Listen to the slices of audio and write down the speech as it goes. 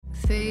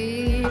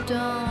Please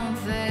don't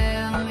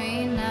fail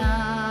me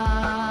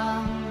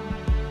now.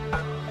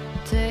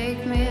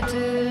 Take me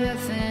to the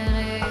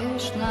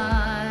finish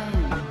line.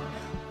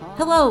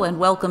 Hello and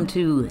welcome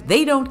to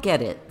They Don't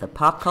Get It, the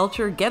pop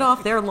culture Get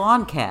Off Their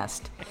Lawn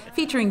cast,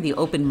 featuring the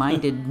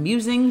open-minded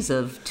musings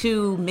of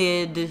two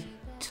mid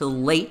to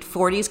late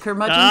 40s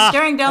curmudgeons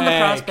staring down the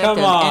prospect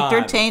of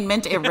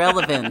entertainment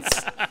irrelevance.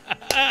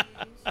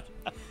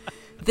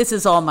 This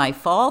is all my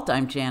fault.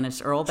 I'm Janice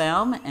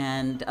Earlbaum,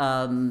 and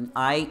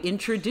I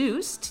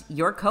introduced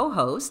your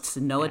co-hosts,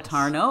 Noah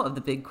Tarnow of The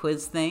Big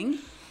Quiz Thing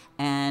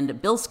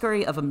and Bill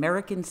Scurry of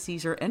American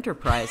Caesar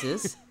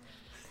Enterprises.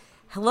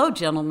 Hello,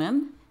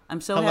 gentlemen.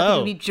 I'm so happy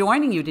to be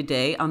joining you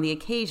today on the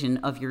occasion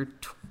of your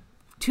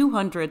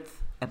 200th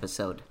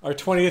episode. Our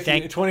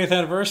 20th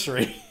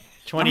anniversary.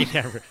 20th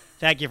anniversary.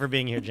 Thank you for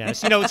being here,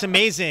 Janice. You know, it's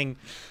amazing.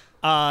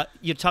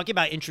 You're talking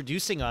about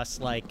introducing us,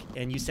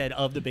 and you said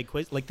of the Big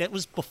Quiz. That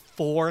was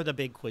before the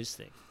Big Quiz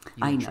Thing.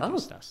 I know.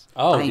 Us.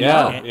 Oh,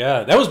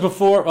 yeah. That was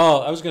before,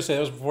 I was going to say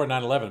that was before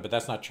 9/11, but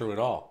that's not true at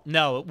all.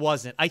 No, it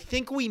wasn't. I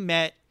think we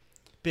met,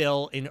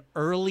 Bill, in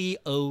early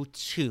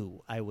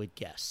 2002, I would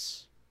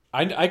guess.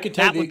 I could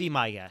tell that would be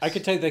my guess. I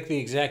could tell you the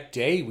exact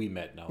day we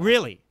met, Noah.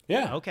 Really?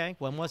 Yeah. Okay.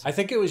 When was it? I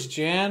think it was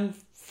Jan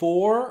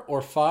 4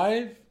 or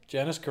 5.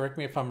 Janice, correct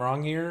me if I'm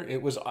wrong here.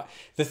 It was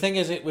the thing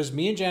is, it was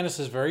me and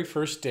Janice's very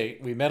first date.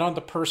 We met on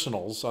the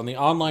personals, on the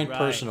online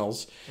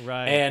personals,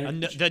 right?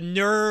 And the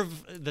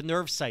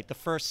Nerve site, the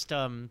first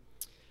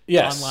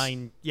yes,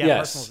 online,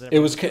 yes, personals. It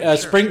was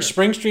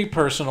Spring Street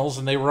Personals,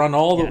 and they were on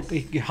all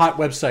the hot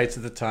websites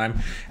at the time.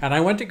 And I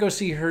went to go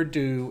see her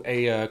do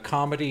a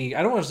comedy.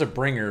 I don't know if it was a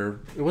bringer.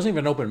 It wasn't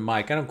even an open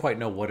mic. I don't quite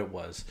know what it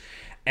was.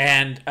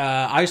 And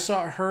I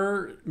saw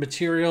her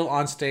material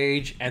on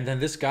stage, and then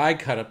this guy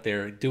cut up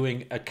there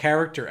doing a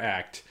character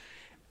act,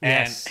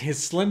 and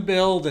his slim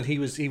build, and he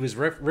was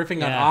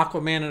riffing on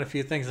Aquaman and a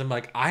few things. I'm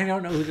like, I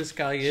don't know who this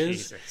guy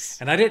is, Jesus.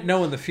 And I didn't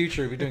know in the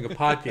future we'd be doing a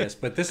podcast,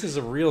 but this is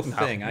a real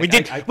thing. We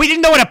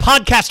didn't know what a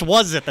podcast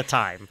was at the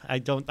time.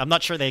 I'm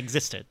not sure they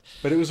existed,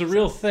 but it was a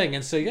real thing.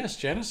 And so yes,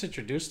 Janice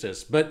introduced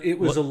us, but it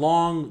was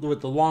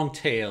with the long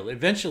tail.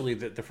 Eventually,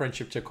 the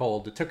friendship took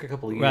hold. It took a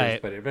couple of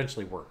years, but it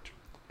eventually worked.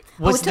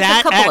 It took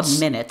a couple of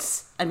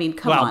minutes. I mean,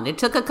 come on. It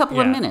took a couple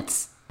of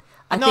minutes.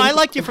 I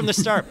liked you from the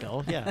start,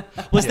 Bill. Yeah.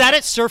 Was that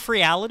at Surf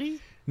Reality?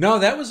 No,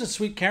 that was at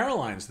Sweet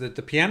Caroline's, the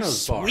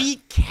pianos bar.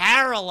 Sweet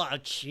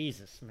Caroline.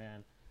 Jesus,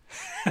 man.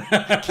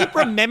 I keep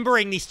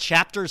remembering these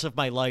chapters of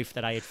my life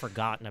that I had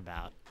forgotten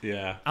about.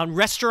 Yeah. On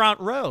Restaurant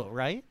Row,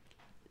 right?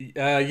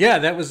 Yeah,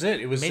 that was it.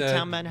 It was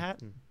Midtown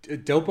Manhattan.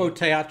 Dopo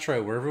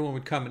Teatro, where everyone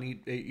would come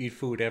and eat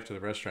food after the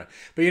restaurant.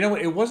 But you know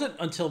what? It wasn't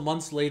until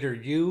months later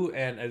you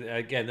and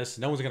again,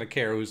 no one's going to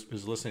care who's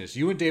listening to this.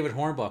 You and David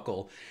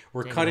Hornbuckle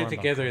were cutting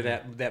together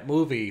that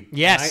movie.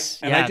 Yes,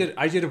 and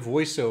I did a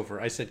voiceover.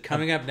 I said,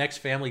 "Coming up next,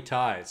 Family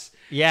Ties."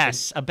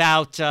 Yes,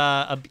 about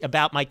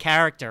my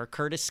character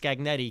Curtis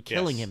Scagnetti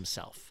killing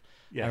himself.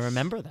 Yes. I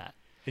remember that.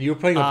 And you were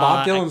playing a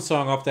Bob Dylan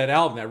song off that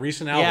album, that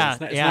recent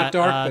album. It's not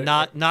dark,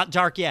 but not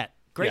dark yet.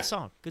 Great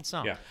song, good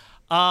song. Yeah.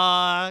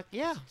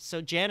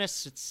 So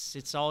Janice,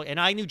 it's all, and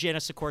I knew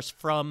Janice, of course,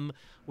 from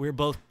we were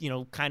both,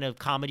 kind of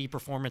comedy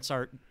performance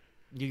art,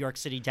 New York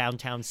City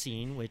downtown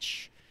scene.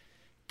 Which,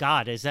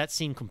 God, is that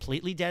scene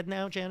completely dead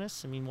now,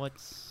 Janice? I mean,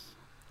 what's?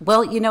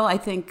 Well, I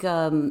think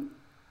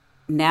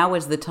now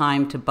is the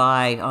time to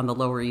buy on the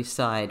Lower East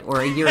Side, or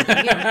a year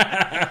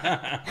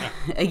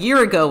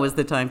ago was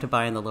the time to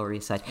buy on the Lower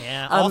East Side.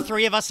 Yeah, all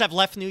three of us have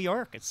left New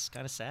York. It's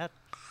kind of sad.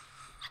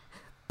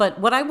 But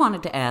what I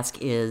wanted to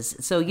ask is,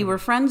 so you were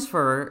friends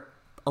for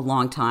a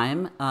long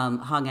time,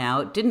 hung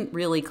out, didn't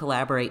really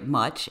collaborate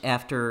much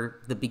after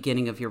the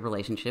beginning of your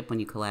relationship when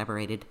you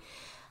collaborated.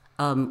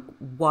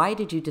 Why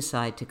did you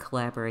decide to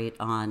collaborate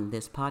on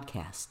this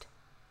podcast?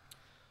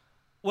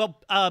 Well,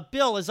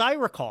 Bill, as I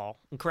recall,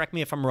 and correct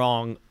me if I'm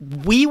wrong,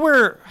 we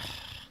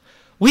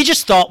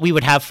just thought we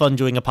would have fun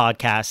doing a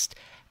podcast.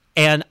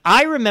 And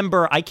I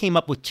remember I came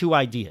up with two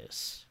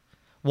ideas.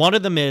 One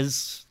of them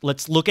is,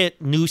 let's look at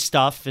new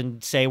stuff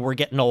and say we're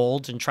getting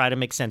old and try to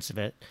make sense of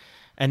it.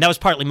 And that was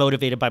partly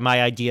motivated by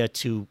my idea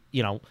to,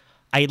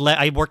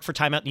 I worked for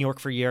Time Out New York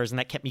for years, and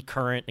that kept me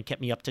current and kept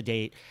me up to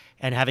date.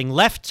 And having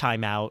left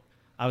Time Out,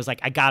 I was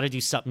like, I got to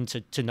do something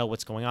to know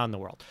what's going on in the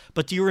world.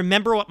 But do you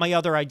remember what my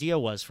other idea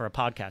was for a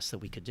podcast that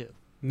we could do?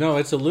 No,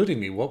 it's eluding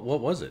me. What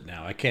was it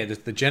now? I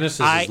can't. The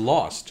genesis is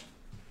lost.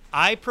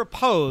 I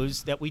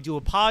proposed that we do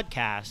a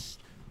podcast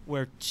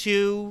where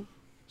two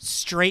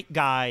straight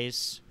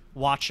guys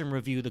watch and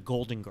review the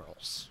Golden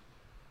Girls.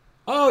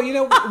 Oh,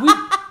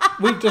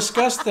 we've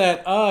discussed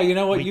that. Oh, you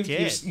know what?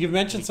 You've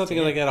mentioned something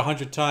like that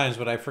 100 times,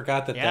 but I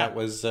forgot that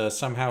was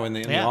somehow in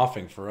the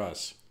offing for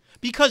us.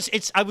 Because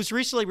I was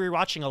recently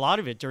rewatching a lot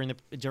of it during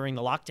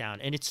the lockdown,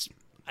 and it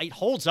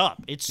holds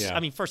up. I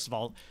mean, first of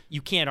all,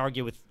 you can't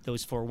argue with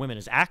those four women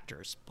as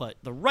actors, but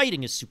the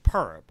writing is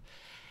superb.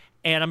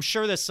 And I'm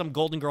sure there's some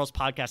Golden Girls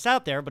podcasts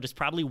out there, but it's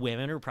probably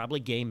women or probably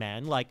gay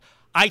men. Like,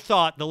 I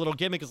thought the little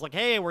gimmick is like,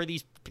 hey, we're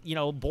these,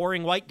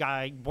 boring white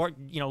guy,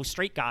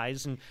 straight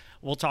guys, and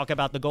we'll talk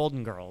about the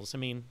Golden Girls. I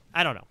mean,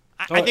 I don't know.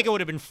 I think it would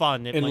have been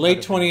fun. In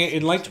late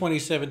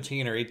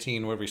 2017 or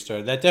 18, where we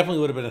started, that definitely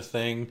would have been a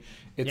thing.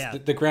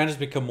 The ground has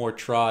become more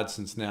trod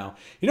since now.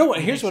 You know what?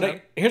 Here's what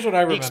I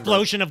remember. The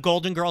explosion of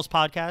Golden Girls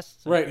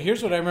podcasts. Right.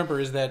 Here's what I remember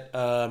is that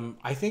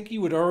I think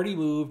you had already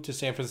moved to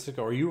San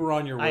Francisco, or you were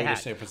on your way to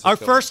San Francisco.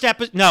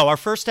 Our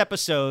first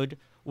episode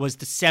was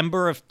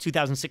December of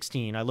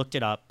 2016. I looked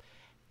it up,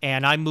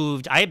 and I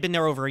moved. I had been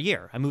there over a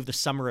year. I moved the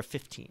summer of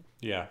 15.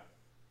 Yeah.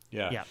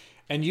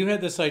 And you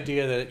had this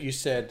idea that you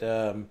said,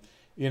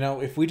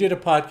 if we did a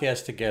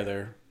podcast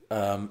together,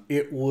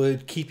 it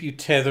would keep you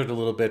tethered a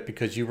little bit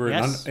because you were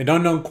an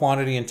unknown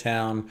quantity in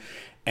town,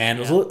 and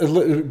it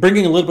was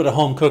bringing a little bit of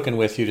home cooking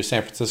with you to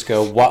San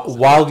Francisco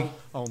while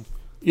home.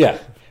 Yeah.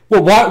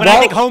 Well, when I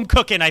think home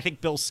cooking, I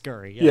think Bill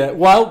Scurry. Yeah.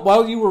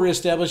 While you were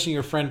establishing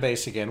your friend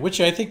base again,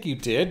 which I think you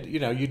did.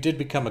 You did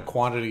become a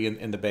quantity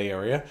in the Bay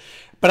Area,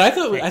 but I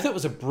thought it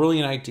was a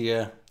brilliant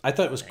idea. I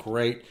thought it was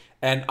great.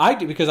 And I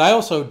did, because I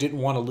also didn't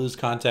want to lose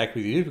contact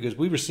with you because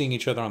we were seeing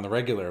each other on the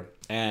regular.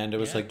 And it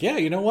was like,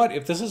 you know what?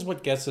 If this is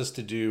what gets us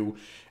to do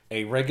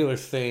a regular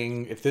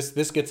thing, if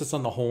this gets us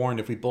on the horn,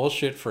 if we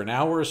bullshit for an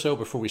hour or so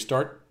before we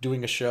start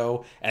doing a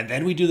show, and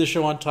then we do the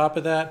show on top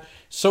of that,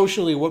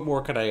 socially, what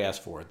more could I ask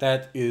for?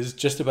 That is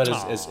just about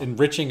as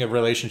enriching a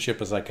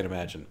relationship as I can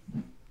imagine.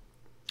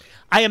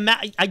 I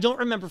don't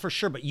remember for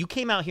sure, but you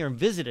came out here and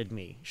visited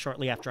me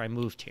shortly after I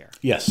moved here.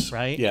 Yes.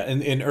 Right? Yeah,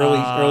 in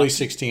early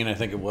 16, I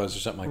think it was, or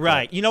something like that.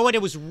 Right. You know what?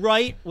 It was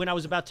right when I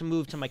was about to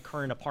move to my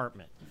current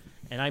apartment.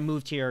 And I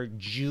moved here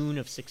June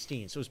of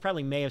 16. So it was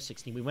probably May of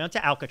 16. We went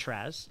to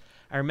Alcatraz.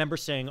 I remember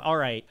saying, all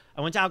right,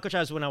 I went to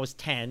Alcatraz when I was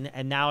 10,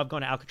 and now I've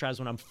gone to Alcatraz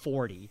when I'm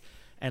 40,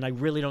 and I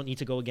really don't need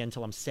to go again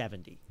until I'm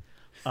 70.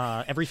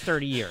 Every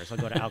 30 years, I'll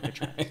go to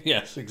Alcatraz.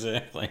 Yes,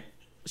 exactly.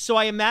 So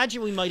I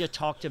imagine we might have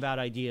talked about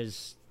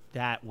ideas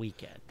that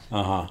weekend.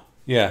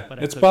 Yeah,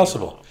 it's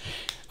possible.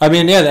 I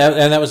mean,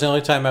 and that was the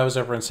only time I was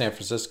ever in San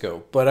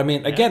Francisco. But I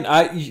mean, again,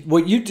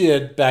 what you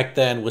did back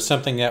then was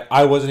something that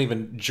I wasn't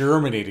even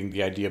germinating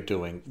the idea of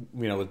doing.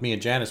 With me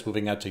and Janice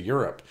moving out to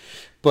Europe.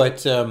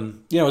 But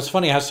it's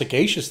funny how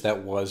sagacious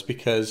that was,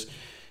 because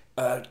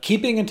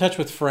keeping in touch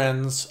with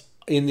friends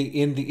in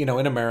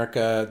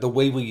America the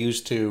way we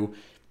used to,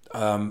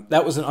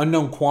 that was an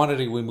unknown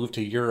quantity when we moved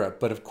to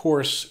Europe. But of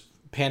course,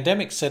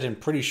 pandemic set in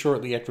pretty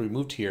shortly after we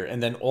moved here,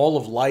 and then all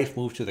of life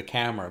moved to the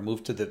camera,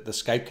 moved to the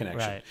Skype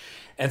connection. Right.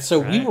 And so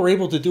we were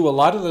able to do a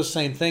lot of those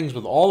same things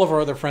with all of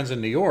our other friends in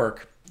New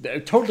York,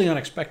 totally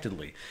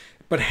unexpectedly.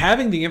 But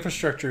having the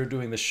infrastructure of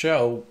doing the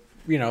show,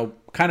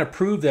 kind of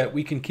proved that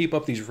we can keep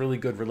up these really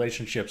good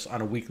relationships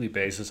on a weekly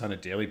basis, on a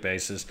daily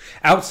basis,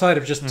 outside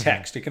of just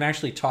text. You can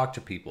actually talk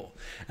to people.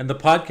 And the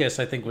podcast,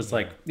 I think, was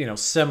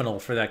seminal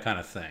for that kind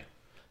of thing.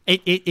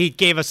 It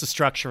gave us a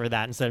structure of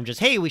that instead of just,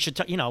 hey, we should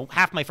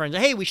half my friends,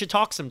 hey, we should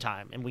talk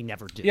sometime, and we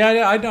never do.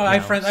 Yeah, I know. I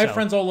have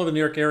friends all over the New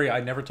York area I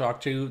never talk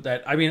to.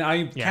 That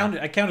I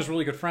count as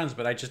really good friends,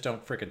 but I just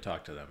don't freaking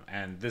talk to them.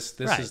 And this is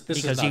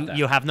not that.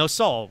 You have no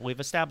soul.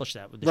 We've established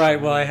that with the right.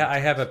 show. Well, I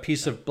have a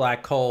piece of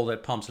black coal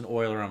that pumps an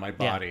oil around my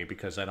body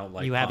because I don't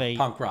like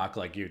punk rock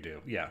like you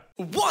do. Yeah.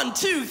 1,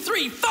 2,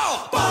 3,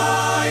 4.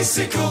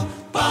 Bicycle.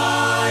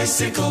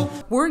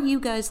 Were you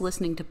guys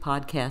listening to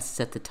podcasts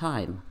at the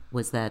time?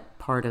 Was that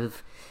part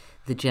of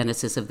the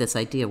genesis of this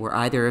idea? Were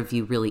either of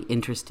you really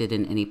interested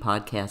in any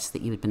podcasts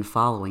that you had been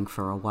following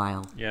for a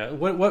while? Yeah.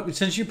 What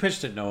since you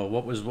pitched it, Noah,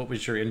 what was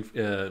your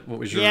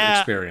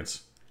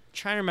experience? I'm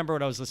trying to remember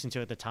what I was listening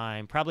to at the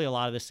time. Probably a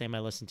lot of the same I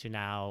listen to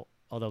now.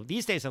 Although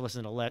these days I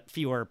listen to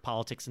fewer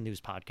politics and news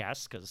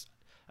podcasts because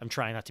I'm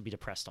trying not to be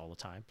depressed all the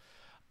time.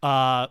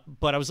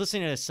 But I was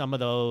listening to some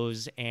of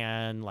those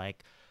and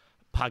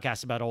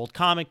podcasts about old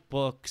comic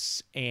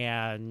books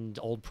and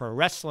old pro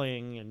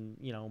wrestling and,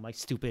 my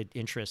stupid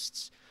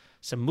interests,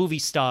 some movie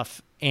stuff.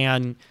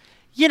 And,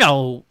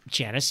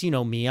 Janice,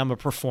 me, I'm a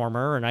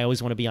performer and I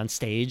always want to be on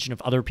stage. And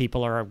if other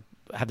people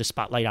have the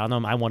spotlight on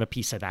them, I want a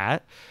piece of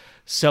that.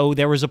 So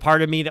there was a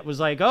part of me that was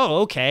like,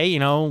 oh, okay,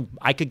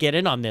 I could get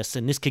in on this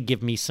and this could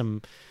give me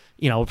some,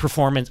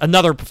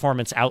 another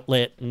performance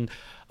outlet and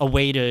a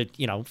way to,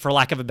 for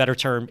lack of a better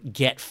term,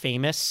 get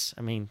famous.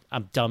 I mean,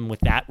 I'm done with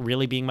that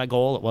really being my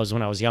goal. It was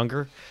when I was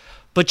younger.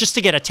 But just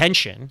to get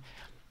attention.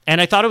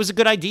 And I thought it was a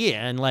good idea.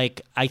 And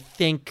I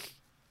think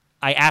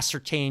I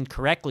ascertained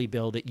correctly,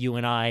 Bill, that you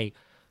and I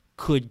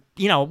could,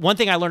 one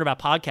thing I learned about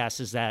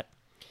podcasts is that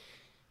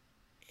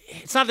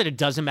it's not that it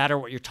doesn't matter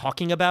what you're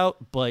talking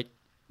about, but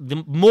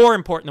the more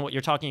important than what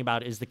you're talking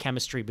about is the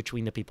chemistry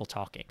between the people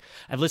talking.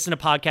 I've listened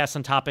to podcasts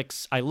on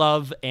topics I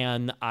love,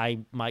 and I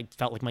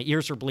felt like my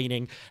ears were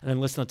bleeding, and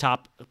then listened to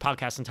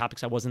podcasts on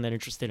topics I wasn't that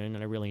interested in,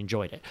 and I really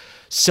enjoyed it.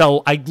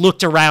 So I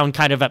looked around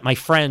kind of at my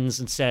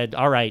friends and said,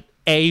 all right,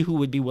 A, who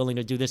would be willing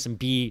to do this, and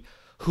B,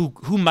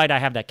 who might I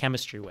have that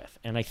chemistry with?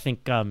 And I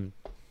think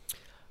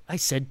I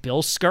said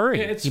Bill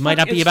Scurry. He might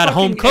not be about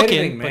home cooking,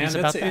 editing, man. But he's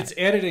about that. It's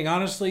editing,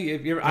 honestly.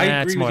 I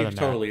agree with you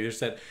totally. There's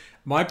that.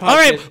 My podcast. All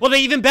right. Well, then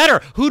even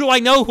better. Who do I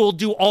know who will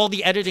do all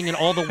the editing and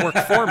all the work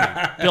for me?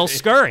 Bill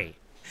Scurry.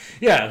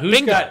 Yeah.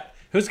 Bingo.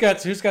 Who's got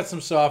some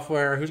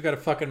software? Who's got a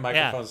fucking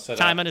microphone set up?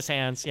 Time on his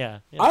hands. Yeah.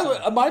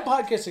 My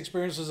podcast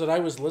experience was that I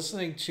was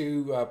listening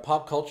to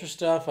pop culture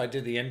stuff. I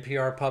did the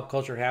NPR Pop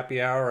Culture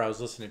Happy Hour. I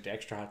was listening to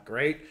Extra Hot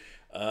Great.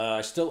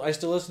 I still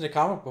listen to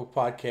comic book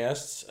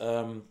podcasts.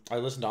 I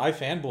listened to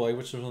iFanboy,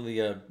 which was one of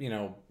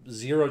the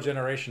Zero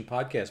Generation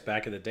podcasts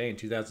back in the day in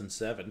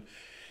 2007.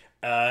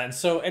 And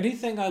so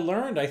anything I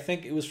learned, I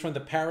think it was from the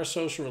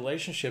parasocial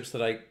relationships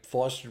that I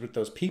fostered with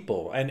those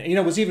people. And,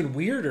 what's even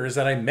weirder is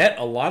that I met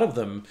a lot of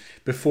them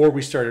before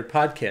we started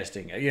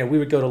podcasting. We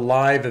would go to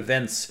live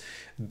events,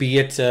 be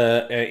it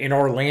in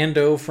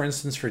Orlando, for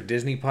instance, for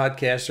Disney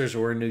podcasters,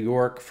 or in New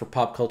York for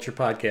pop culture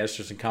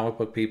podcasters and comic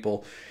book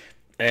people.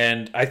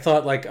 And I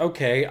thought, like,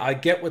 okay, I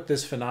get what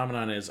this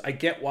phenomenon is. I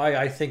get why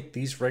I think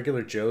these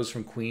regular Joes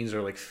from Queens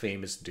are like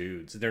famous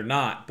dudes. They're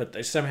not,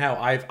 but somehow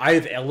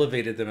I've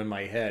elevated them in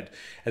my head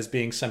as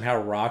being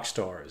somehow rock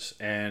stars.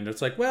 And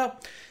it's like, well,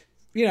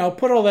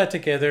 put all that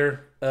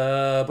together.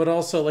 But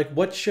also, like,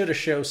 what should a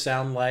show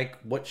sound like?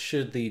 What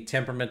should the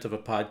temperament of a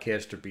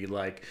podcaster be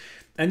like?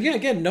 And yeah,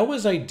 again,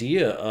 Noah's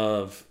idea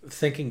of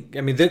thinking.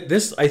 I mean,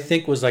 this I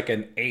think was like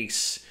an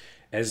ace.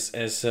 As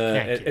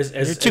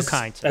You're too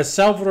kind. As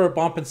Salvador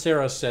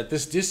Bompensero said,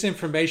 this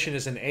disinformation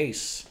is an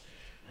ace.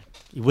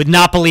 You would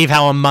not believe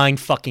how I'm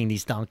mind-fucking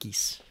these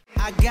donkeys.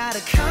 I got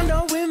a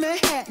condo in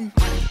Manhattan.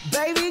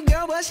 Baby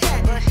girl, what's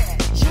happening?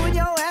 You and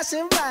your ass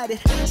invited,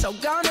 so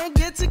gonna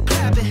get to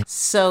clapping.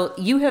 So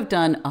you have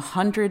done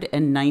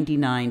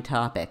 199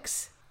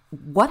 topics.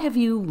 What have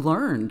you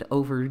learned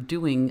over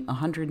doing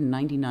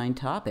 199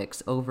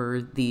 topics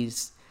over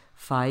these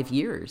 5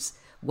 years?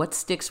 What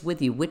sticks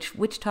with you?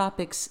 Which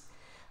topics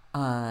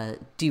do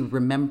you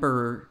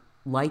remember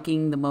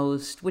liking the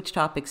most? Which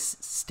topics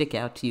stick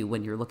out to you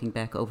when you're looking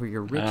back over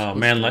your rich history?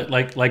 Man,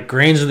 like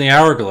grains in the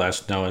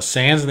hourglass, Noah.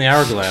 Sands in the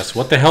hourglass.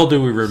 What the hell do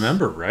we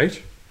remember,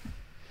 right?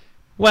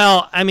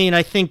 Well, I mean,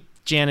 I think,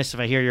 Janice, if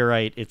I hear you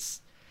right,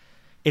 it's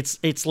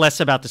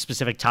less about the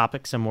specific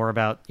topics and more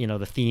about,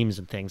 the themes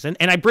and things. And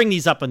I bring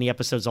these up in the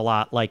episodes a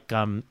lot. Like,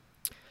 part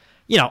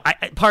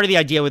of the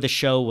idea with the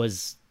show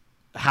was,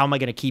 how am I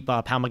going to keep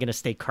up? How am I going to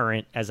stay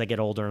current as I get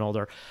older and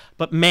older?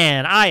 But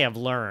man, I have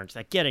learned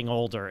that getting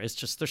older is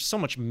just, there's so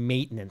much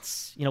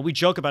maintenance. We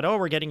joke about,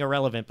 we're getting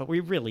irrelevant, but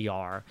we really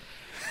are.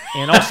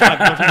 And also I've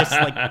learned this,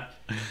 like,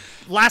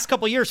 last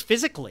couple of years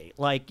physically,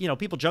 like,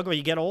 people joke about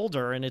you get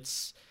older, and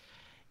it's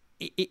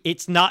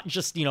not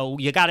just,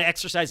 you got to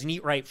exercise and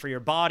eat right for your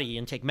body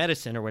and take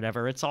medicine or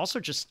whatever. It's also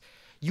just,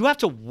 you have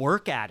to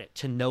work at it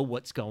to know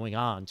what's going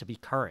on, to be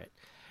current.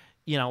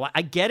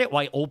 I get it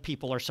why old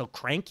people are so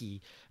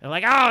cranky. They're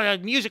like,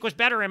 the music was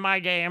better in my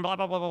day and blah,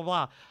 blah, blah, blah,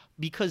 blah.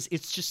 Because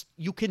it's just,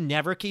 you can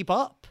never keep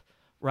up,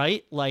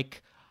 right?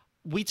 Like,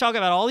 we talk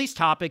about all these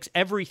topics,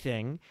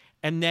 everything,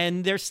 and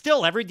then there's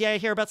still, every day I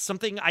hear about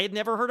something I had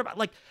never heard about.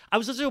 Like, I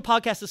was listening to a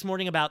podcast this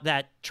morning about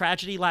that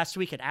tragedy last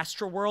week at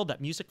Astroworld,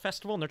 that music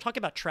festival, and they're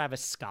talking about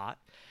Travis Scott.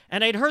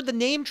 And I'd heard the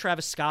name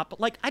Travis Scott, but,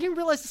 like, I didn't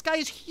realize this guy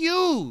is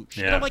huge.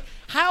 Yeah. And I'm like,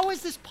 how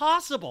is this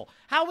possible?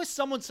 How is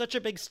someone such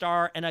a big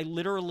star, and I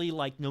literally,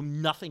 like, know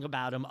nothing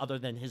about him other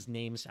than his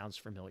name sounds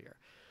familiar?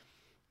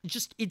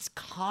 It's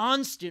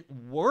constant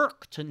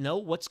work to know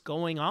what's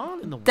going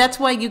on in the world. That's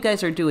why you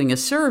guys are doing a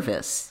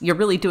service. You're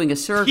really doing a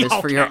service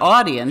Yeah, for okay. your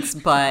audience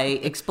by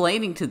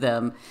explaining to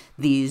them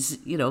these,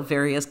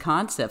 various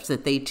concepts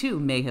that they too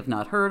may have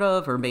not heard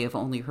of or may have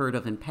only heard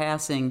of in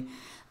passing.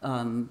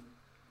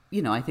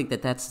 I think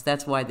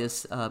that's why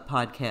this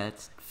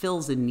podcast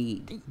fills a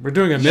need. We're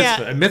doing a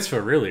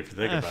mitzvah, really, if you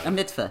think about it. A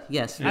mitzvah,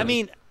 yes. I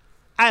mean,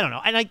 I don't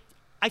know. And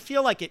I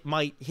feel like it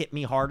might hit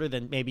me harder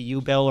than maybe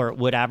you, Bill, or it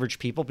would average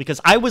people, because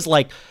I was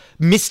like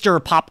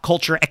Mr. Pop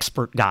Culture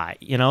Expert guy,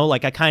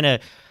 like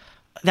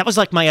that was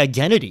like my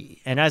identity.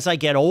 And as I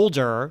get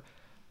older,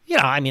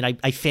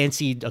 I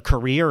fancied a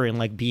career in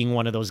like being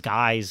one of those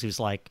guys who's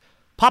like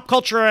pop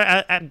culture,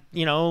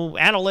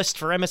 analyst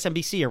for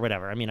MSNBC or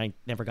whatever. I mean, I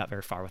never got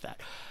very far with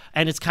that.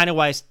 And it's kind of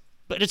why,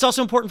 but it's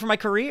also important for my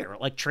career,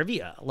 like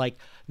trivia. Like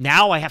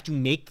now I have to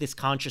make this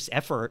conscious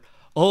effort.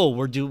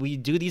 We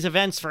do these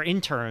events for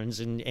interns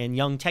and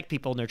young tech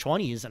people in their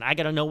 20s, and I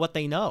got to know what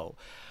they know.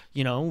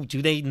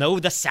 Do they know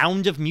the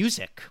sound of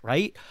music,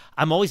 right?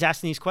 I'm always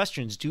asking these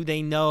questions. Do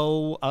they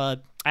know, I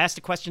asked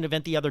a question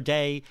event the other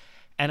day,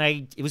 and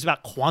it was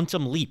about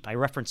Quantum Leap. I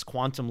referenced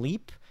Quantum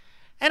Leap,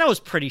 and I was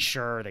pretty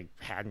sure they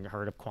hadn't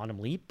heard of Quantum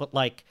Leap, but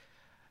like,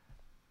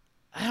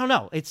 I don't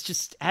know. It's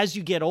just, as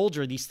you get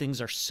older, these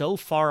things are so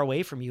far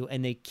away from you,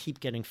 and they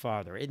keep getting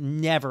farther. It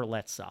never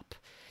lets up.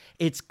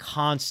 It's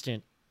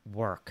constant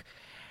work.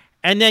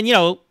 And then,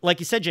 like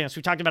you said, Janice,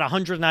 we talked about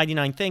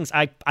 199 things.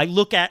 I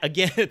look at,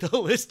 again, at the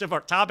list of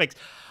our topics.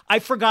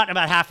 I've forgotten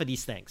about half of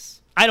these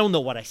things. I don't know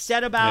what I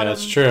said about them.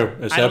 That's true.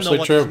 It's I don't know absolutely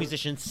what true. these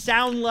musicians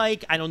sound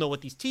like. I don't know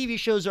what these TV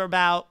shows are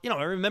about.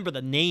 I remember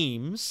the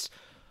names.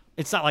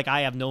 It's not like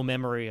I have no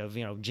memory of,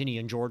 Ginny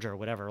and Georgia or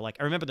whatever. Like,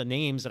 I remember the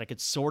names and I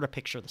could sort of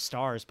picture the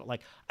stars, but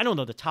like, I don't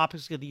know the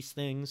topics of these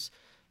things.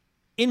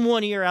 in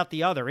one ear, out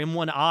the other, in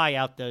one eye,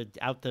 out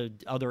the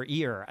other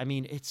ear. I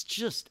mean, it's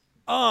just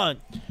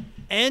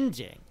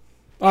unending.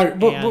 All right,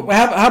 but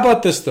how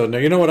about this though? Now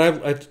you know what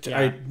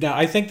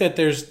I think that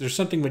there's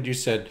something what you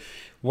said.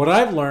 What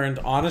I've learned,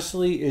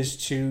 honestly, is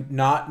to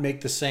not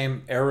make the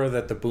same error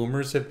that the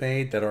boomers have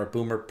made, that our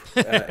boomer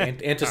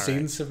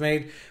antecedents have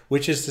made,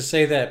 which is to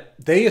say that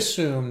they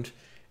assumed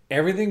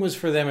everything was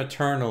for them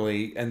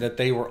eternally and that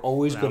they were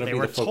always going to be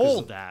the focus. They were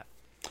told that.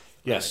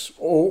 Yes,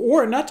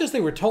 or not just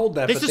they were told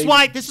that. This is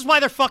why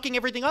they're fucking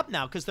everything up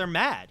now, because they're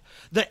mad.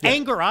 The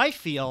anger I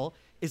feel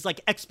is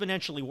like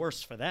exponentially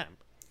worse for them.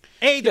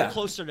 A, they're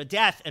closer to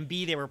death, and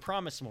B, they were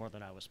promised more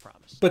than I was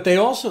promised. But they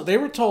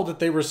were told that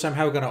they were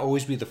somehow going to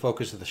always be the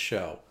focus of the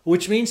show,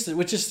 which is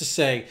to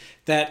say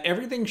that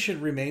everything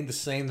should remain the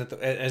same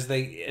as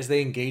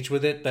they engage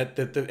with it. That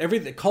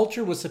the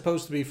culture was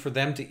supposed to be for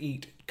them to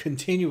eat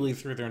continually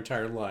through their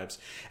entire lives,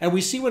 and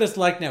we see what it's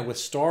like now with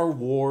Star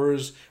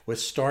Wars, with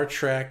Star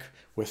Trek,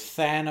 with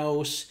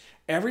Thanos.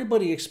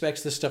 Everybody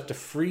expects this stuff to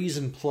freeze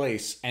in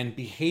place and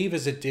behave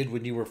as it did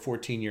when you were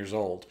 14 years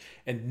old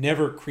and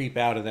never creep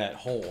out of that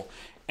hole.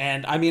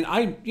 And I mean,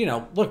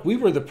 look, we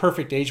were the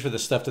perfect age for the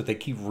stuff that they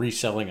keep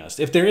reselling us.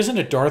 If there isn't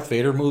a Darth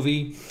Vader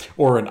movie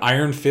or an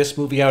Iron Fist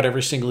movie out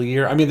every single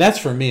year, I mean, that's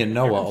for me and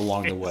Noah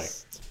along the way.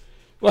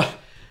 Well,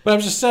 but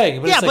I'm just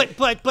saying.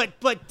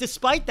 But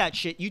despite that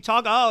shit, you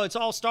talk, it's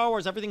all Star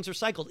Wars, everything's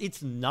recycled.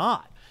 It's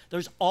not.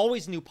 There's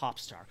always new pop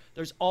star.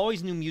 There's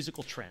always new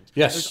musical trend.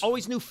 Yes. There's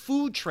always new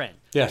food trend.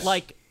 Yes.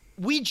 Like,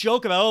 we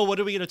joke about, what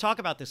are we going to talk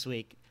about this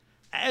week?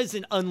 As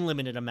an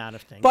unlimited amount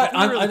of things. But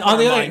on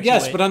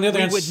the other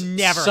hand, would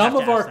never some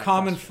of our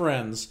common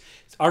friends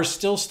are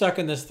still stuck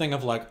in this thing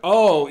of like,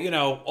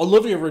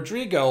 Olivia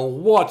Rodrigo,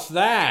 what's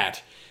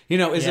that?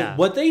 It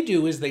what they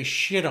do is they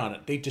shit on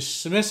it. They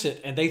dismiss it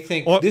and they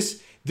think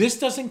this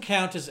doesn't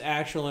count as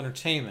actual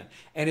entertainment.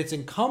 And it's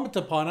incumbent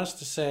upon us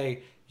to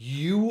say,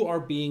 you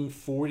are being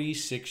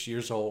 46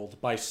 years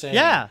old by saying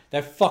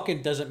that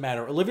fucking doesn't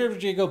matter. Olivia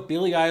Rodrigo,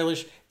 Billie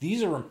Eilish,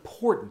 these are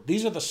important.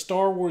 These are the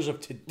Star Wars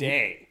of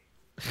today.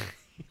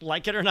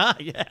 Like it or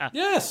not, yeah.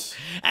 Yes.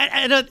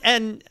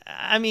 And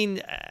I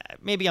mean,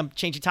 maybe I'm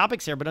changing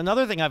topics here, but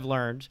another thing I've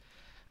learned,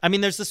 I mean,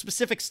 there's the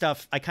specific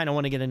stuff I kind of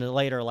want to get into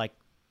later, like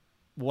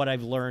what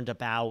I've learned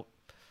about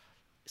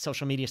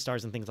social media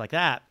stars and things like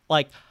that.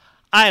 Like,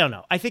 I don't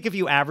know. I think if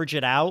you average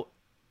it out,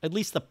 at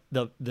least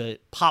the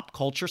pop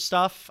culture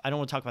stuff, I don't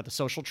want to talk about the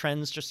social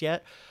trends just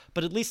yet,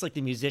 but at least like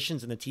the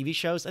musicians and the TV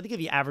shows, I think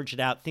if you average it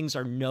out, things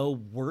are no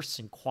worse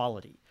in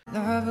quality.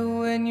 Love it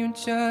when you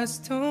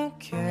just don't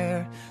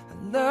care.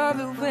 I love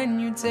it when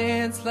you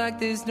dance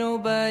like there's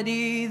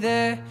nobody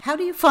there. How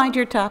do you find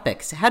your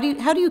topics? How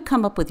do you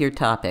come up with your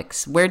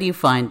topics? Where do you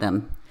find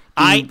them?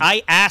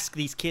 I ask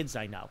these kids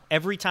I know.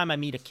 Every time I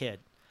meet a kid,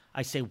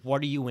 I say,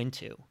 what are you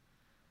into?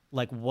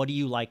 Like, what do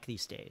you like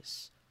these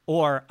days?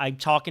 Or I'm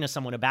talking to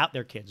someone about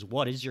their kids.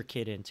 What is your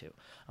kid into?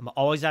 I'm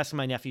always asking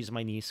my nephews and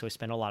my niece, who I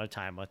spend a lot of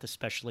time with,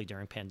 especially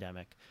during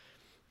pandemic.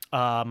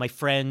 My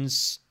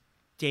friends,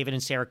 David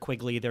and Sarah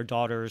Quigley, their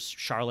daughters,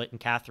 Charlotte and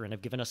Catherine,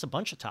 have given us a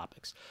bunch of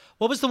topics.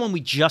 What was the one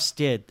we just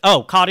did?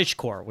 Oh,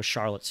 cottagecore was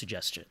Charlotte's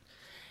suggestion.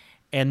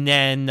 And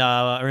then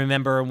I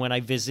remember when I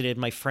visited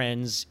my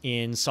friends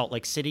in Salt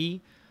Lake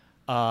City,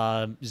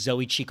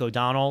 Zoe Chico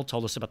O'Donnell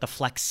told us about the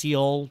Flex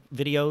Seal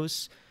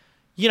videos.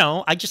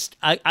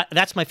 I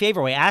that's my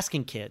favorite way,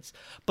 asking kids.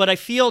 But I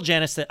feel,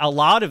 Janice, that a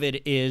lot of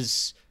it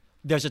is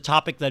there's a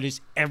topic that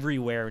is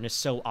everywhere and is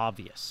so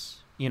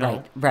obvious.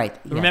 Right.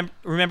 Yeah.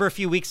 Remember a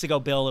few weeks ago,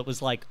 Bill, it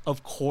was like,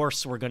 of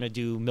course we're going to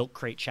do Milk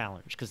Crate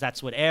Challenge, because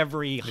that's what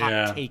every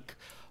hot take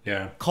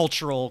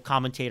cultural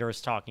commentator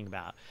is talking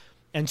about.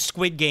 And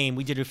Squid Game,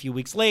 we did it a few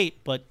weeks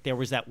late, but there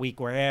was that week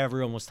where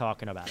everyone was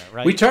talking about it,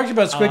 right? We talked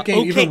about Squid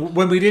Game. Even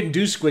when we didn't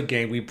do Squid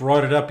Game, we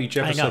brought it up each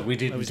episode. We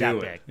didn't do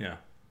it. Yeah.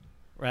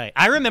 Right.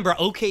 I remember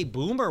OK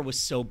Boomer was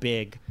so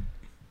big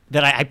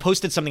that I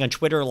posted something on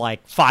Twitter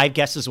like 5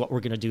 guesses what we're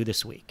going to do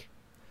this week.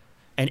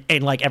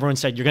 And like everyone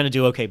said, you're going to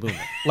do OK Boomer.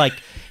 Like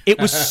it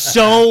was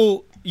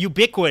so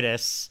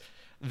ubiquitous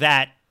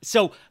that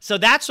so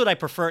that's what I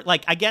prefer.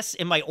 Like, I guess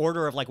in my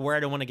order of like where I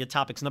don't want to get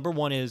topics, number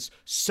 1 is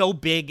so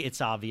big it's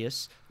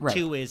obvious. Right.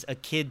 2 is a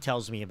kid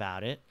tells me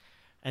about it.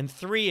 And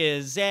 3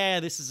 is,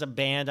 this is a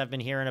band I've been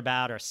hearing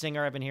about, or a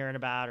singer I've been hearing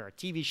about, or a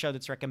TV show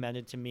that's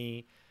recommended to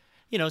me.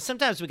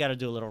 Sometimes we got to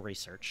do a little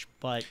research,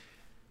 but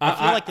I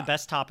feel like the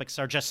best topics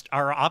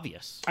are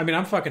obvious. I mean,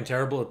 I'm fucking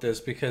terrible at this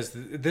because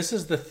this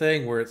is the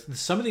thing where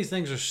some of these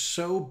things are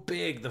so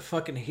big. The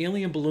fucking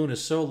helium balloon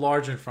is so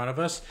large in front of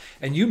us,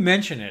 and you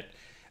mention it.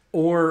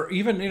 Or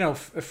even, a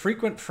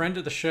frequent friend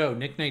of the show,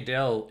 Nick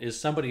Nadell, is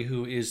somebody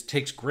who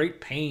takes great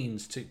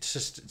pains to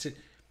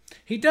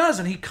he does,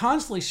 and he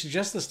constantly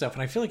suggests this stuff,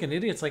 and I feel like an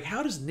idiot. It's like,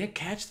 how does Nick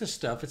catch this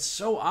stuff? It's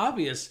so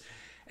obvious.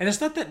 And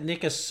it's not that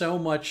Nick is so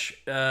much,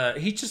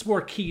 he's just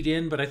more keyed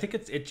in, but I think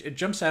it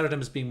jumps out at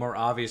him as being more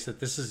obvious that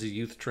this is a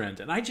youth trend.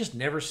 And I just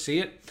never see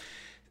it.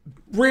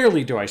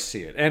 Rarely do I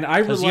see it, and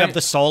I Because you have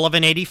the soul of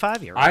an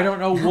 85-year-old. I don't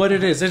know what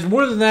it is. There's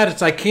more than that.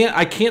 It's I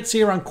can't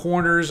see around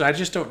corners. I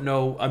just don't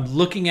know. I'm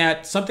looking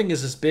at something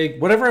is as big.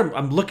 Whatever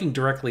I'm looking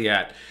directly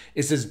at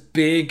is as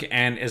big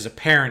and as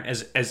apparent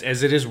as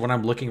it is when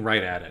I'm looking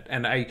right at it.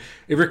 And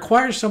it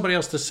requires somebody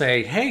else to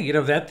say, hey,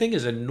 that thing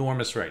is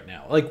enormous right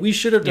now. Like we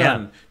should have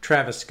done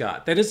Travis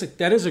Scott. That is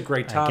a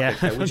great topic.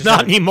 That we just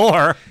not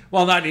anymore.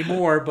 Well, not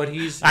anymore. But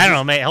I don't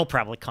know. Maybe he'll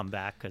probably come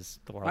back because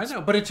the world. I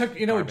know, but it took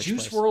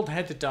Juice WRLD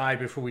had to die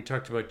before we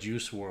talked about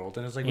Juice WRLD,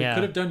 and it's like we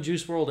could have done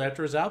Juice WRLD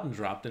after his album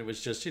dropped, and it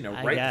was just right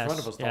in front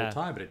of us the whole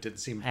time, but it didn't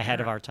seem ahead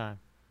of our time.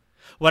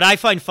 What I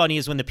find funny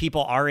is when the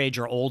people our age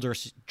or older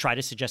try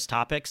to suggest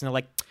topics, and they're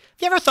like, "Have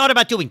you ever thought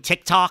about doing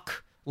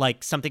TikTok?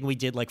 Like something we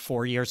did like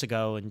 4 years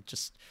ago, and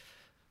just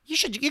you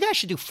guys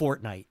should do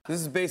Fortnite." This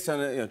is based on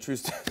a true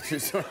story.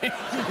 We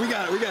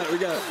got it.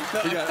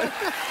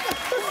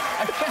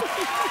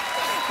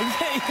 You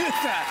can't use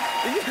that.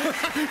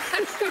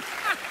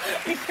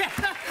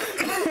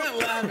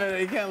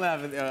 You can't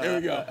laugh at here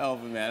we go.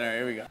 Elephant Man. All right,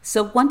 here we go.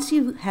 So once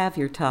you have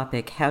your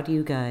topic, how do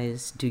you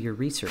guys do your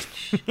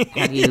research?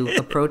 How do you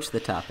approach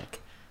the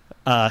topic?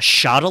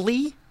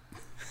 Shoddily.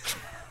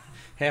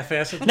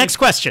 Half-assedly? Next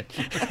question.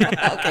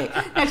 Okay,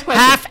 next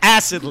question.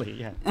 Half-assedly,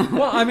 yeah.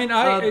 Well, I mean,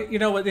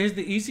 here's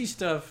the easy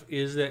stuff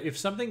is that if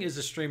something is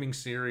a streaming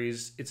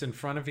series, it's in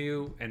front of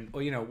you, and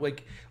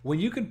like when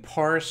you can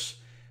parse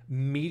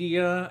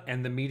media,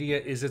 and the media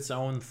is its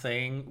own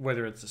thing,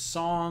 whether it's a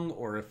song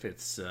or if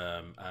it's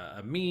a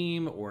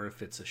meme or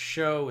if it's a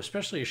show,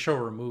 especially a show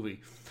or a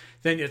movie,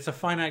 then it's a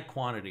finite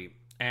quantity,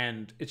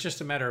 and it's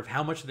just a matter of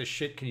how much of this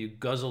shit can you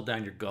guzzle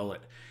down your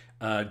gullet.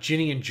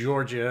 Ginny and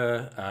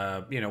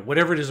Georgia,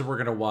 whatever it is that we're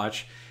going to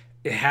watch,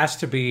 it has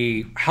to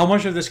be how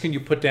much of this can you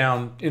put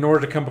down in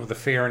order to come up with a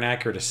fair and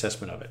accurate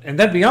assessment of it. And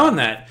then beyond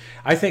that,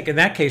 I think in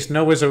that case,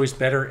 Noah's always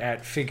better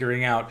at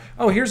figuring out,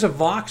 here's a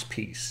Vox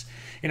piece.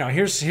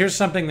 Here's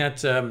something that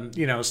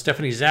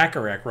Stephanie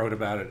Zacharek wrote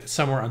about it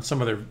somewhere on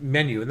some other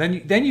menu, and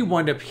then you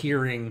wind up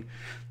hearing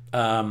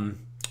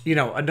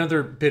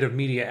another bit of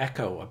media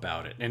echo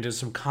about it, and there's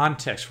some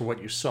context for what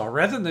you saw,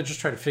 rather than just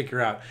try to figure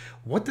out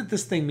what did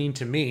this thing mean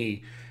to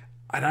me.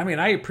 And I mean,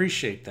 I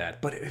appreciate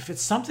that, but if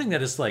it's something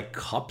that is like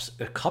cup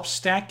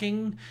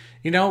stacking,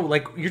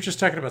 like you're just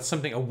talking about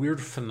a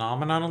weird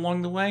phenomenon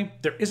along the way,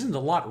 there isn't a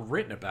lot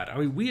written about it. I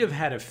mean, we have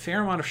had a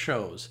fair amount of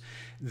shows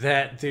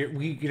that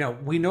we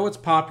know it's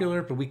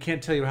popular, but we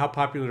can't tell you how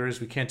popular it is.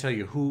 We can't tell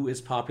you who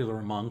is popular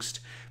amongst,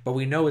 but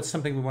we know it's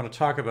something we want to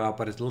talk about,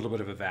 but it's a little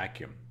bit of a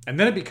vacuum. And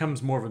then it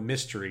becomes more of a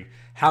mystery.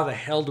 How the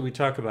hell do we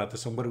talk about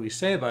this, and what do we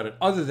say about it,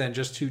 other than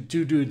just two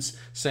dudes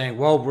saying,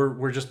 well,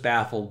 we're just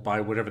baffled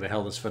by whatever the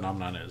hell this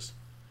phenomenon is.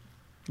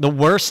 The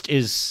worst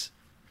is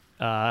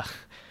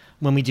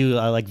when we do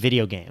like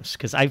video games,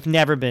 because I've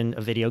never been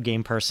a video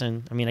game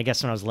person. I mean, I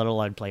guess when I was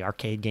little, I'd play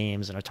arcade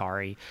games and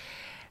Atari.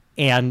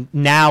 And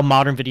now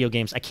modern video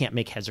games, I can't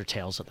make heads or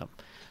tails of them.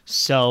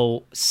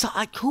 So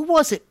who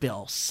was it,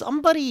 Bill?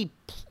 Somebody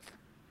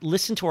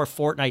listened to our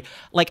Fortnite.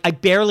 Like, I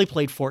barely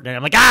played Fortnite.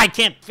 I'm like, I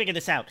can't figure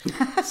this out.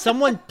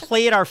 Someone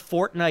played our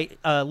Fortnite,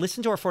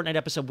 listened to our Fortnite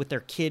episode with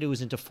their kid who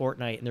was into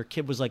Fortnite, and their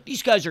kid was like,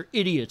 these guys are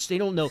idiots. They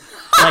don't know.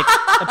 Like,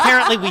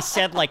 apparently we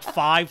said like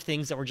 5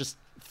 things that were just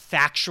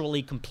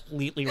factually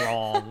completely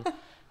wrong.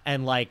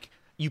 And like,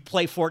 you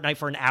play Fortnite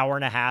for an hour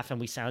and a half, and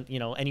we sound,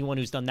 anyone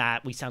who's done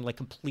that, we sound like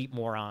complete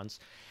morons.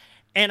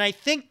 And I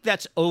think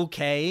that's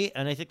okay.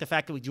 And I think the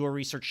fact that we do our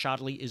research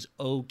shoddily is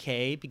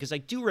okay, because I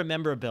do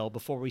remember, Bill,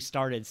 before we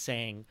started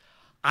saying,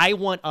 I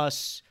want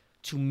us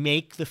to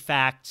make the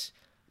fact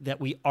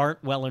that we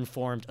aren't well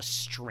informed a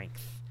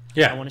strength.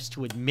 Yeah. I want us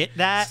to admit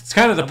that. It's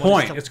kind of the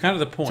point.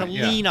 To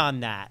lean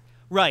on that.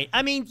 Right.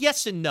 I mean,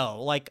 yes and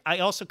no. Like, I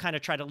also kind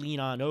of try to lean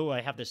on,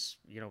 I have this,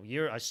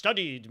 year, I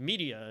studied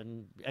media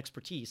and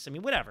expertise. I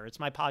mean, whatever. It's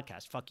my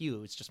podcast. Fuck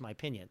you. It's just my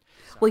opinion.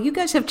 So. Well, you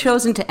guys have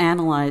chosen to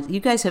analyze. You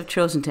guys have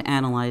chosen to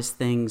analyze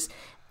things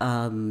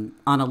on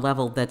a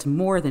level that's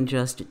more than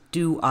just,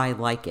 do I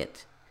like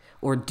it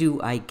or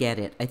do I get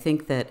it? I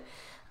think that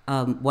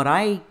what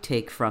I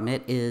take from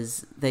it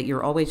is that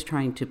you're always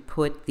trying to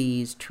put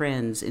these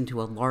trends into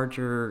a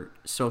larger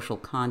social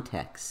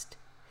context.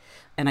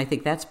 And I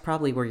think that's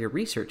probably where your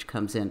research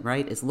comes in,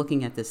 right? Is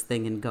looking at this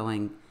thing and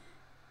going,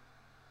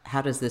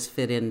 how does this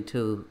fit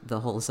into the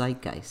whole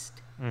zeitgeist?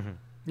 Mm-hmm.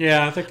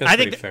 Yeah, I think that's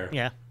pretty fair.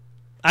 Yeah.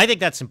 I think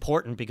that's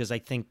important, because I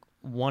think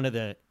one of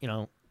the,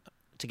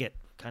 to get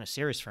kind of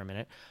serious for a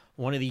minute,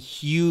 one of the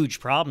huge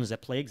problems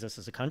that plagues us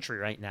as a country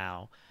right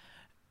now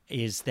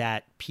is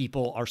that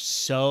people are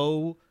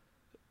so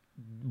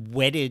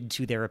wedded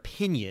to their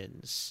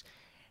opinions,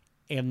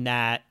 and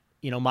that,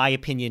 my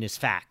opinion is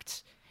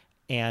fact.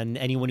 And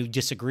anyone who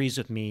disagrees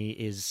with me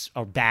is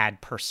a bad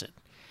person.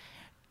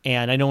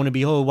 And I don't want to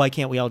be, why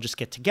can't we all just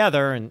get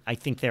together? And I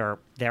think there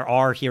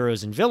are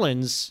heroes and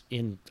villains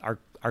in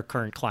our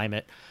current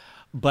climate.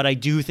 But I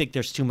do think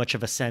there's too much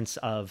of a sense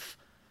of,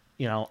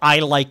 I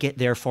like it,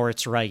 therefore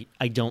it's right.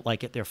 I don't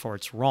like it, therefore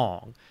it's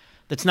wrong.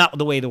 That's not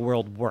the way the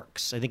world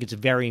works. I think it's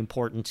very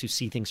important to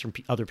see things from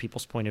other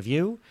people's point of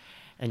view.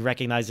 and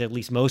recognize that at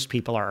least most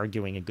people are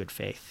arguing in good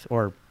faith,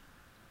 or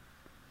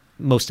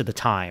most of the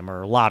time,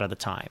 or a lot of the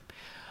time.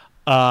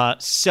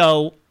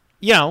 So,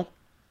 you know,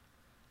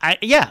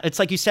 it's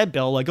like you said,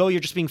 Bill, like, oh, you're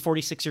just being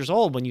 46 years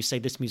old when you say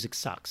this music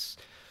sucks.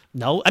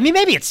 No, I mean,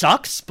 maybe it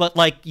sucks, but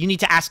like, you need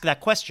to ask that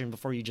question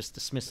before you just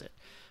dismiss it.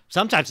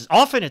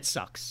 Often it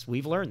sucks.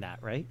 We've learned that,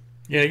 right?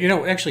 Yeah, you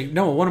know, actually,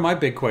 no, one of my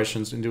big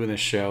questions in doing this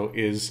show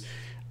is,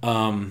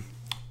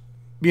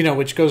 you know,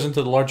 which goes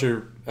into the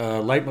larger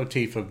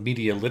leitmotif of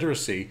media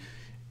literacy,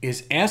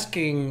 is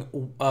asking,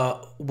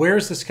 where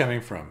is this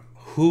coming from?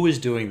 Who is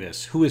doing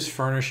this? Who is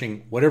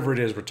furnishing whatever it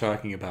is we're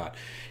talking about?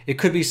 It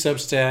could be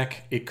Substack.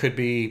 It could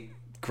be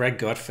Greg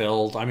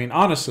Gutfeld. I mean,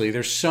 honestly,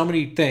 there's so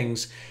many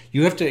things.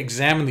 You have to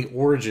examine the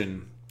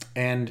origin.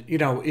 And, you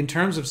know, in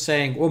terms of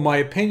saying, well, my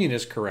opinion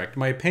is correct,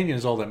 my opinion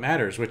is all that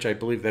matters, which I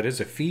believe that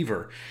is a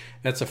fever.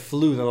 That's a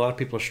flu that a lot of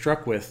people are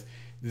struck with.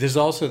 There's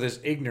also this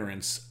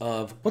ignorance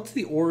of what's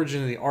the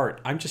origin of the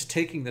art. I'm just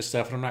taking this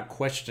stuff and I'm not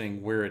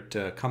questioning where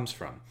it comes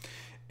from.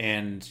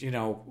 And, you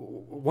know,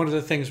 one of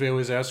the things we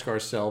always ask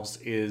ourselves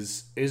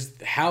is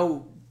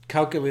how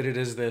calculated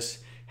is this?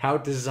 How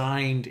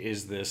designed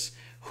is this?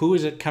 Who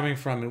is it coming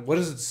from? And what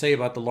does it say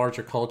about the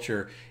larger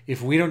culture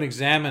if we don't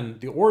examine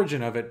the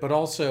origin of it, but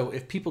also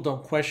if people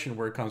don't question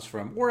where it comes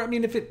from? Or, I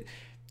mean, if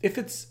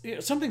it's, you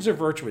know, some things are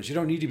virtuous, you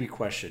don't need to be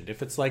questioned.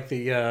 If it's like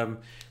the,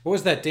 what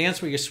was that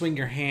dance where you swing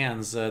your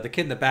hands, the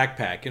kid in the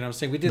backpack, you know what I'm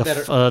saying? We did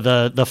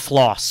the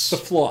floss. The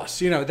floss,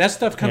 you know, that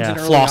stuff comes in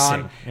early flossing,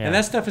 on. Yeah. And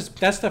that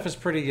stuff is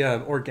pretty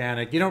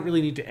organic. You don't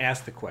really need to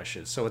ask the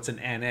questions. So it's an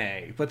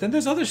NA. But then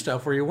there's other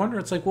stuff where you wonder,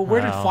 it's like, well,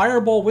 where did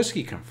Fireball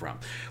whiskey come from?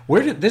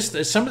 Where did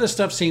this, some of the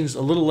stuff seems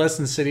a little less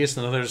insidious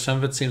than others. Some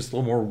of it seems a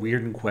little more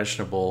weird and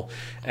questionable.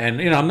 And,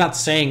 you know, I'm not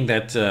saying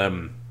that,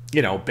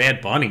 you know,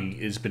 Bad Bunny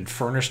has been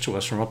furnished to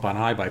us from up on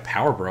high by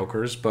power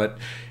brokers, but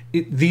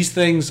these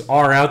things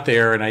are out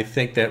there, and I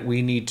think that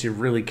we need to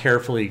really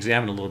carefully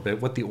examine a little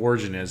bit what the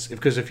origin is,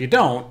 because if you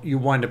don't, you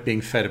wind up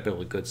being fed a bill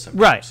of goods sometimes.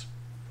 Right.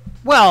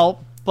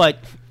 Well, but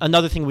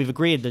another thing we've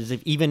agreed is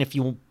even if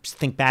you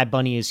think Bad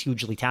Bunny is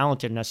hugely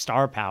talented and has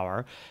star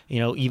power, you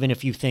know, even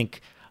if you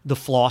think the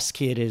Floss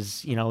Kid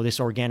is, you know,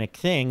 this organic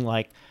thing,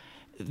 like,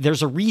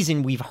 there's a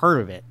reason we've heard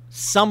of it.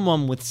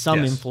 Someone with some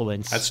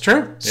influence That's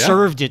true. Yeah.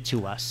 served it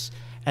to us.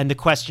 And the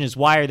question is,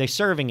 why are they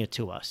serving it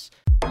to us?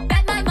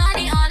 Bet my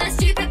money on a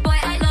stupid boy,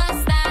 I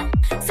lost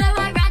that. So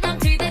I ran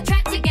onto the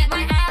track to get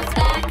my ass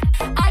back.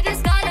 I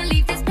just gotta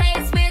leave this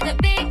place with a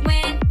big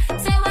win.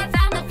 So I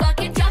found the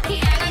fucking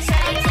jockey and I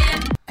shaked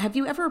him. Have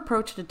you ever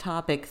approached a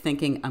topic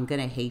thinking, I'm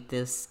going to hate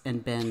this,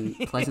 and been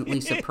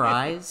pleasantly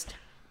surprised?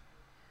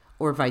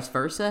 Or vice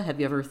versa? Have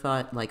you ever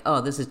thought, like,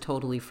 oh, this is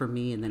totally for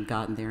me, and then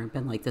gotten there and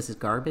been like, this is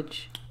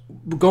garbage?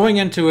 Going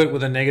into it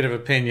with a negative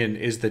opinion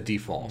is the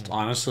default,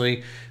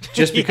 honestly.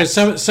 Just because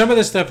some of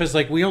this stuff is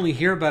like, we only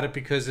hear about it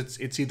because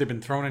it's either been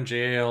thrown in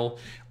jail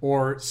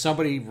or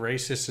somebody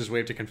racist has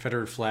waved a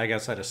Confederate flag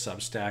outside a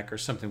Substack or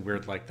something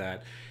weird like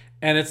that.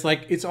 And it's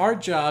like, it's our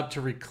job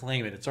to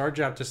reclaim it. It's our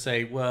job to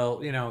say,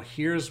 well, you know,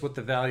 here's what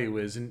the value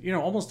is. And, you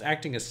know, almost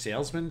acting as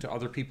salesman to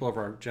other people of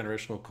our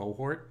generational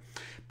cohort.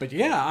 But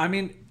yeah, I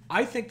mean,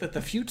 I think that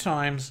the few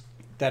times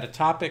that a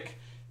topic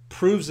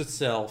proves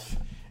itself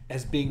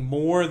as being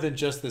more than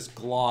just this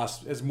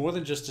gloss, as more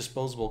than just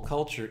disposable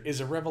culture, is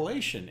a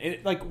revelation.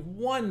 It, like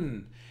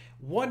one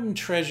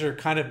treasure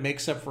kind of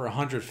makes up for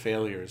 100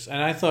 failures.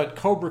 And I thought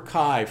Cobra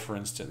Kai, for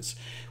instance,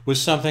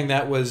 was something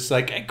that was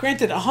like,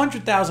 granted,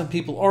 100,000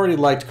 people already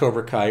liked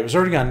Cobra Kai. It was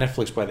already on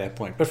Netflix by that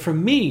point. But for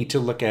me to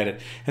look at it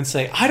and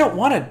say, I don't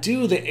want to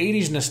do the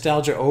 80s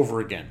nostalgia over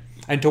again,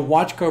 and to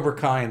watch Cobra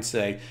Kai and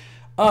say,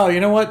 oh, you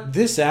know what?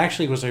 This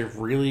actually was a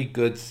really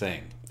good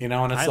thing. You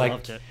know, and it's I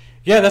loved it.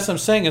 Yeah, that's what I'm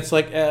saying. It's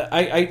like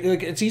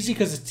it's easy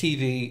because it's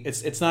TV.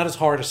 It's not as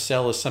hard to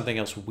sell as something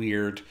else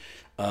weird,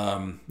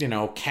 you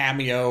know,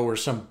 Cameo or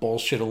some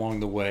bullshit along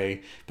the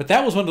way. But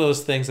that was one of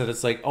those things that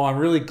it's like, oh, I'm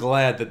really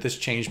glad that this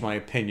changed my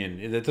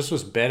opinion. That this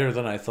was better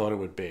than I thought it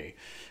would be.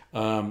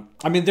 I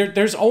mean,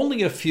 there's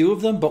only a few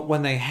of them, but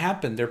when they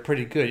happen, they're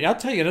pretty good. I'll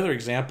tell you another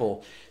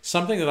example.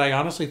 Something that I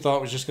honestly thought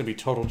was just going to be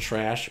total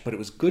trash, but it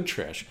was good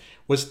trash,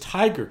 was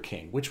Tiger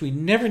King, which we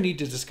never need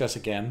to discuss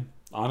again.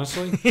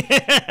 Honestly,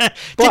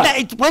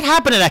 what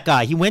happened to that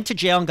guy? He went to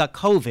jail and got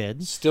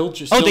COVID. Still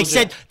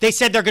they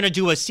said they're going to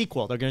do a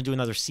sequel. They're going to do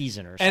another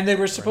season or something. And they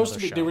were supposed to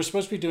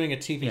be doing a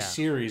TV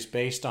series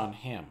based on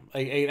him,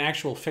 an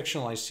actual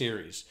fictionalized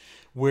series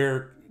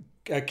where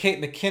Kate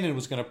McKinnon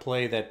was going to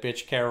play that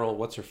bitch Carol.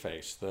 What's her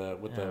face? The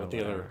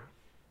other.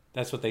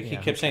 That's what he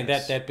kept saying.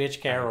 That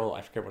bitch Carol.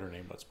 I forget what her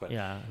name was, but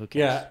who cares?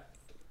 Yeah.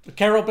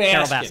 Carol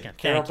Baskin.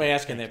 Carol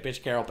Baskin, that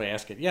bitch Carol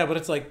Baskin. Yeah, but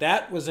it's like,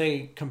 that was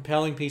a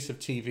compelling piece of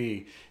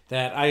TV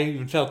that I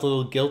even felt a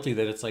little guilty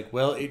that it's like,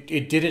 well, it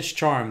did its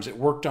charms. It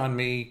worked on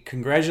me.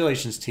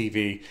 Congratulations,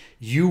 TV.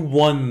 You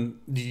won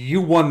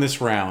this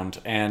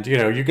round. And, you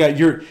know,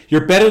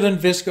 you're better than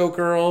Visco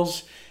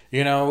Girls.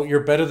 You know,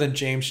 you're better than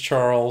James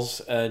Charles.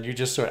 And you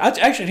just sort of...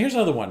 Actually, here's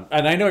another one.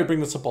 And I know I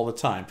bring this up all the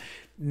time.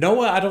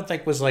 Noah, I don't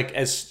think, was like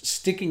as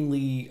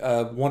stickingly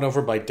won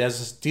over by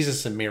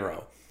Desus and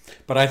Mero.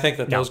 But I think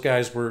that those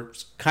guys were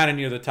kind of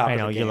near the top I of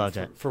know, the you game loved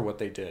it. for what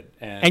they did.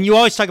 And you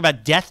always talk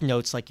about Death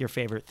Note's like your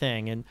favorite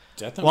thing. And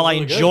Death Note while was I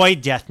really good.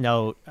 enjoyed Death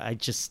Note,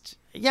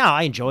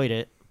 I enjoyed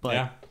it.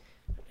 But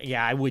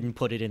Yeah. I wouldn't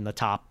put it in the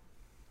top.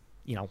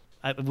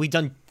 We've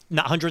done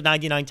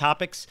 199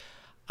 topics.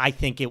 I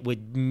think it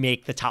would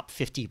make the top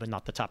 50, but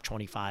not the top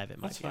 25.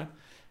 That's fine.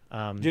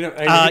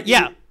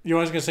 Yeah. You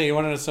was gonna say you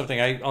want to know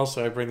something.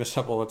 I bring this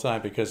up all the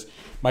time because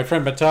my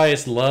friend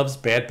Matthias loves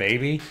Bad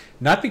Baby,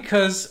 not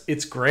because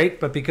it's great,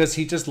 but because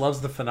he just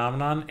loves the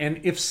phenomenon.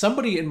 And if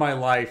somebody in my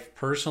life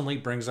personally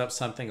brings up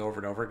something over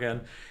and over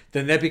again,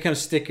 then that becomes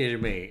sticky to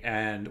me.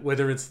 And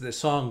whether it's the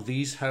song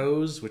 "These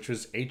Hoes," which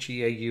was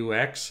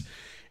Heaux,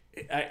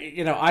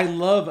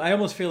 I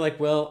almost feel like,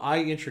 well,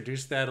 I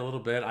introduced that a little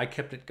bit. I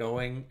kept it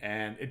going,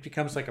 and it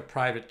becomes like a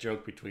private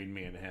joke between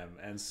me and him.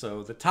 And so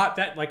a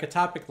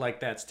topic like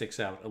that sticks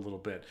out a little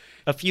bit.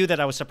 A few that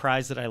I was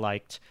surprised that I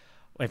liked.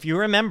 If you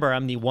remember,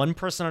 I'm the one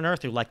person on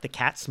earth who liked the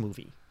Cats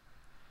movie.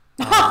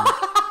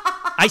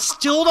 I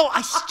still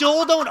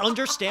don't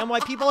understand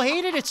why people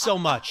hated it so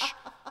much.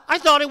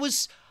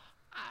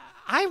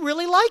 I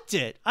really liked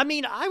it. I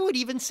mean, I would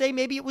even say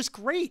maybe it was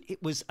great.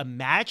 It was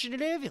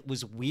imaginative. It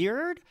was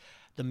weird.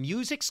 The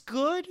music's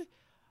good.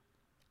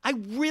 I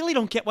really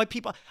don't get why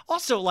people...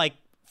 Also,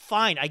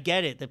 fine, I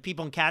get it. The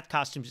people in cat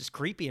costumes is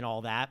creepy and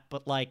all that.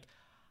 But,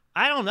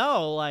 I don't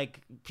know.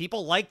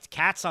 People liked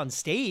cats on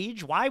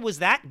stage. Why was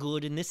that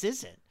good and this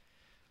isn't?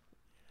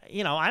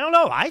 I don't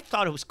know. I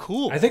thought it was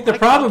cool. I think the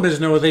problem is,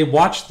 Noah, they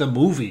watched the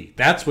movie.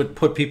 That's what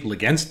put people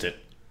against it.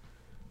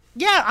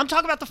 Yeah, I'm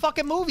talking about the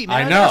fucking movie,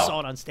 man. I know. I never saw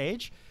it on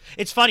stage.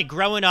 It's funny,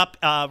 growing up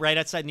right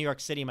outside New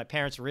York City, my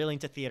parents were really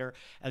into theater,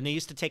 and they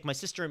used to take my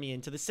sister and me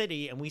into the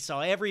city, and we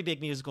saw every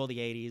big musical of the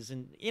 80s,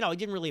 and, I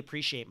didn't really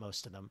appreciate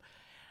most of them.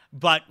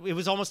 But it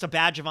was almost a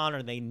badge of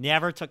honor. They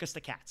never took us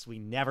to Cats. We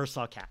never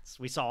saw Cats.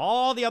 We saw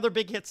all the other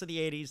big hits of the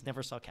 80s,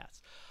 never saw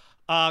Cats.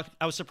 I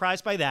was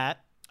surprised by that.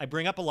 I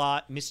bring up a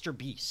lot Mr.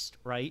 Beast,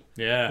 right?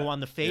 Yeah. Who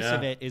on the face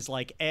of it is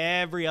like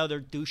every other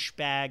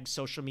douchebag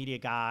social media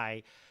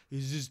guy.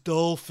 He's this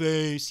dull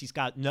face. He's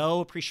got no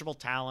appreciable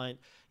talent.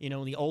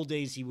 In the old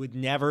days, he would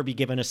never be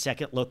given a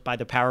second look by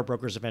the power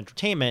brokers of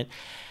entertainment.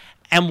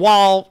 And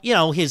while,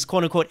 his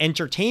quote-unquote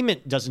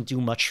entertainment doesn't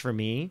do much for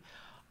me,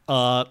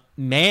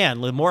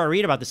 man, the more I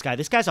read about this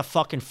guy's a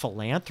fucking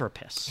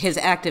philanthropist. His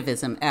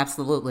activism,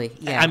 absolutely.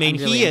 Yeah, I mean,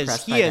 I'm really he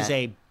impressed by is that.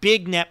 a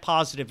big net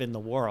positive in the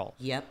world.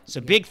 Yep.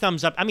 So big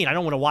thumbs up. I mean, I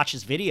don't want to watch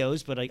his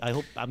videos, but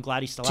I'm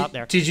glad he's still out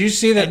there. Did you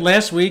see that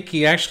last week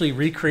he actually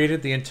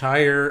recreated the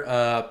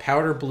entire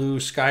powder blue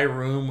sky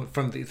room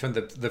from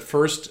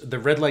the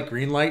red light,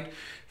 green light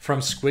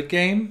from Squid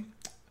Game?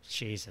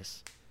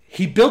 Jesus.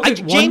 He built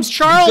it. James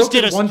Charles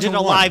did a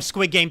live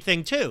Squid Game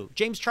thing too.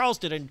 James Charles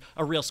did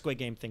a real Squid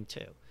Game thing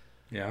too.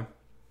 Yeah.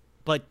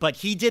 But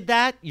he did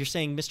that. You're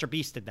saying Mr.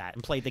 Beast did that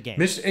and played the game.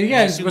 But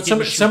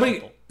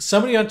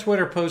somebody on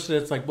Twitter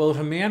posted, it's like, well, if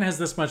a man has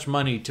this much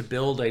money to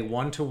build a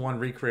 1-to-1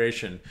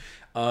 recreation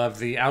of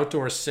the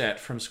outdoor set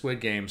from Squid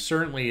Game,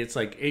 certainly it's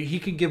like he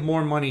could give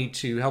more money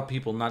to help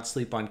people not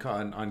sleep on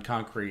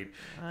concrete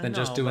than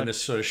just doing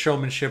this sort of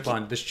showmanship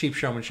on cheap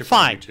showmanship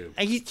on YouTube.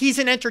 And he's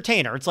an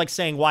entertainer. It's like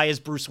saying, why is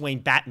Bruce Wayne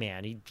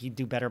Batman? He'd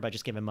do better by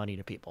just giving money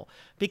to people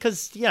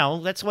because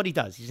that's what he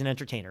does. He's an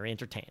entertainer. He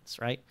entertains,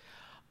 right?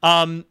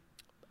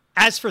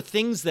 As for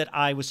things that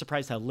I was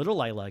surprised how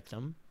little I liked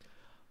them,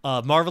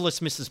 Marvelous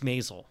Mrs.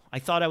 Maisel. I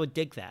thought I would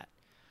dig that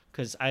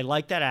because I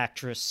like that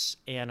actress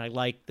and I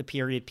like the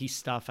period piece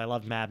stuff. I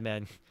love Mad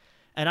Men.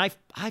 And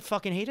I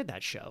fucking hated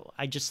that show.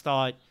 I just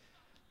thought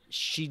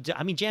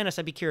Janice,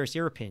 I'd be curious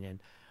your opinion.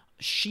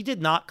 She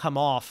did not come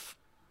off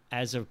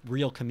as a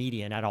real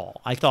comedian at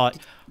all. I thought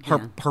her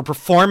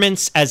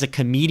performance as a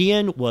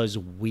comedian was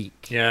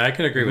weak. Yeah, I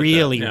can agree with that.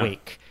 Really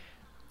weak.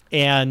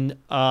 And,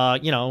 I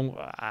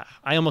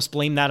almost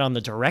blame that on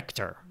the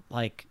director.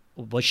 Like,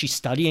 was she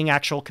studying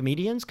actual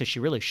comedians? Because she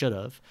really should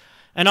have.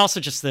 And also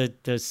just the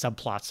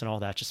subplots and all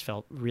that just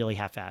felt really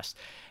half-assed.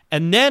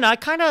 And then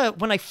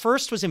when I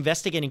first was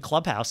investigating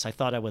Clubhouse, I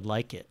thought I would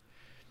like it.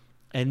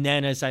 And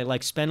then as I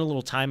spent a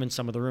little time in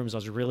some of the rooms, I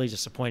was really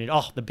disappointed.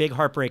 Oh, the big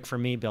heartbreak for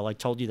me, Bill, I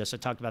told you this. I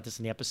talked about this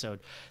in the episode.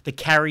 The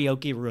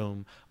karaoke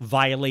room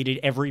violated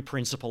every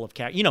principle of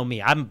karaoke. You know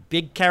me. I'm a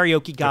big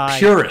karaoke guy. A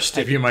purist,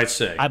 if you might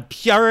say. A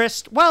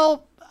purist.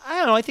 Well, I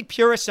don't know. I think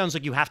purist sounds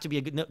like you have to be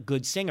a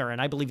good singer,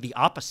 and I believe the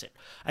opposite.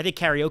 I think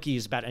karaoke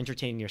is about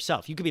entertaining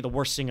yourself. You could be the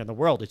worst singer in the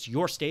world. It's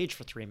your stage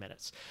for 3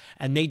 minutes.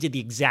 And they did the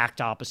exact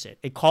opposite.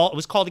 It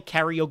was called a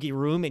karaoke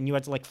room, and you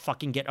had to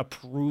fucking get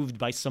approved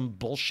by some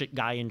bullshit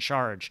guy in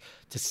charge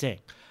to sing.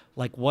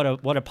 What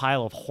a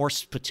pile of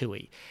horse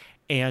patooey.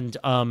 And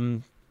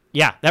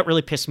that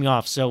really pissed me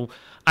off. So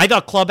I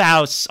thought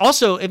Clubhouse,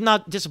 also, if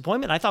not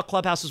disappointment, I thought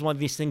Clubhouse was one of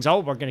these things,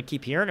 we're going to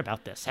keep hearing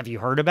about this. Have you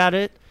heard about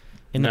it?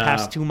 In the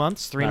past 2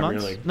 months, 3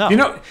 months? Really. No.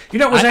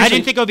 I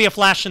didn't think it would be a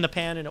flash in the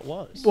pan, and it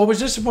was. What was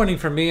disappointing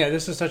for me,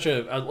 this is such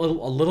a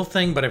little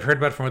thing, but I've heard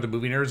about it from other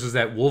movie nerds, is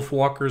that Wolf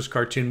Walkers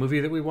cartoon movie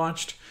that we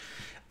watched.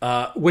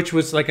 which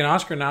was like an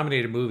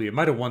Oscar-nominated movie. It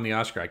might have won the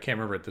Oscar. I can't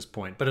remember at this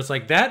point. But it's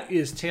like, that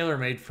is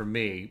tailor-made for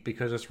me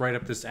because it's right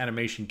up this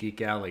animation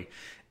geek alley.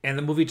 And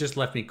the movie just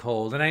left me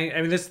cold. And I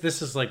mean,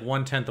 this is like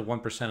 1/10 of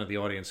 1% of the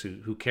audience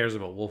who cares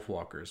about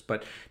Wolfwalkers.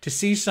 But to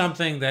see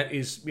something that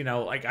is, you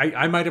know, like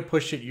I might have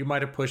pushed it, you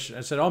might have pushed it.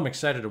 I said, oh, I'm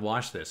excited to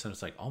watch this. And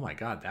it's like, oh my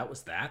God, that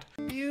was that?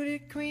 Beauty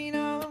queen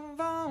of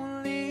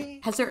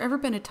only. Has there ever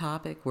been a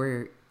topic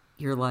where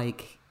you're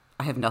like,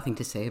 I have nothing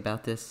to say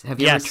about this? Have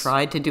you Yes. ever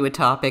tried to do a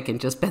topic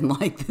and just been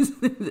like, this,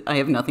 I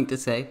have nothing to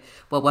say?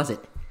 What was it?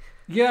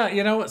 Yeah,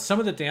 you know, some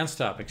of the dance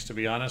topics, to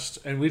be honest,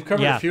 and we've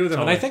covered Yeah, a few of them.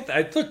 totally. And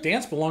I think, look,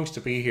 dance belongs to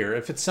be here.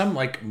 If it's some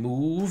like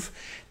move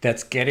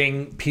that's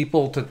getting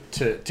people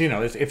to you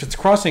know, if it's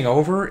crossing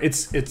over,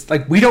 it's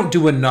like we don't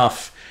do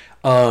enough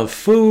of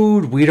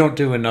food, we don't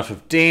do enough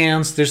of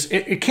dance.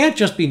 It can't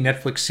just be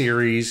Netflix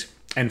series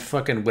and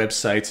fucking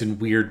websites and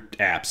weird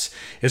apps.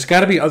 It's got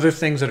to be other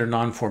things that are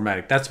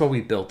non-formatic. That's why we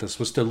built this,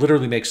 was to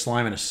literally make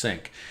slime in a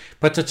sink.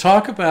 But to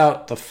talk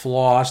about the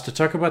floss, to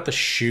talk about the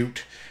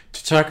shoot,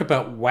 to talk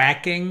about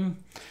whacking,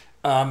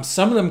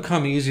 some of them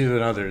come easier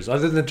than others,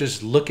 other than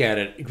just look at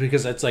it,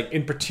 because it's like,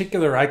 in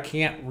particular, I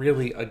can't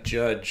really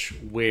judge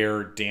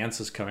where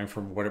dance is coming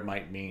from, what it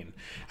might mean.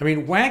 I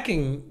mean,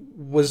 whacking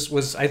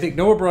was I think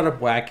Noah brought up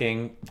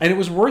whacking, and it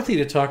was worthy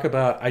to talk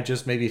about. I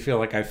just maybe feel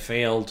like I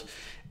failed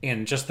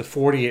in just the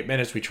 48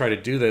 minutes we try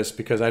to do this,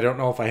 because I don't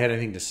know if I had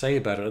anything to say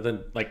about it, other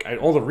than like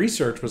all the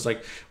research was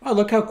like, wow,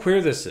 look how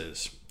queer this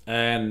is.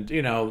 And,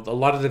 you know, a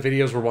lot of the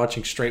videos we're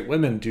watching straight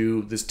women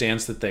do this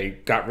dance that they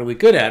got really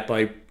good at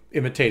by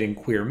imitating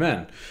queer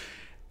men.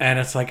 And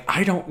it's like,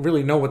 I don't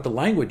really know what the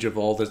language of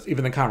all this,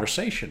 even the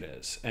conversation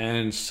is.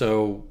 And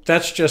so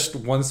that's just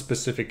one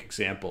specific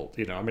example.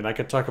 You know, I mean, I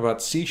could talk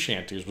about sea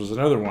shanties was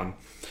another one,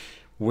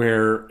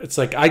 where it's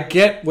like, I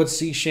get what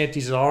sea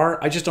shanties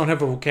are. I just don't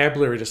have a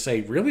vocabulary to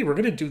say, really, we're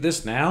going to do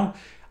this now?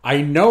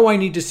 I know I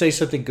need to say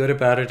something good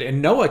about it.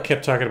 And Noah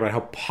kept talking about how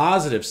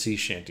positive sea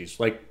shanties,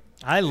 like,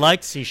 I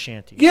like sea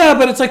shanties. yeah,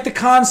 but it's like the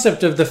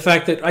concept of the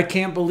fact that I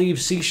can't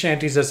believe sea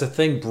shanties as a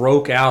thing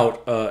broke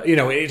out. You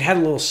know, it had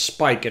a little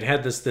spike. It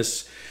had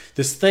this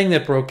thing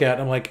that broke out.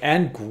 And I'm like,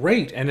 and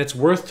great, and it's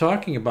worth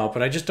talking about.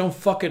 But I just don't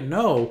fucking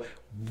know,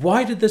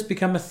 why did this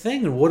become a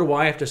thing, and what do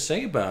I have to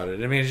say about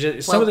it? I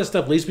mean, some of this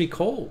stuff leaves me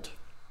cold.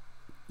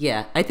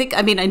 Yeah, I think,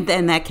 I mean,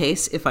 in that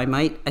case, if I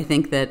might, I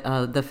think that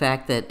the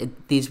fact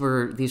that these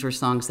were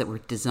songs that were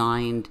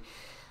designed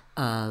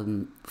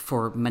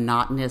for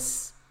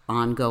monotonous,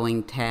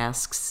 ongoing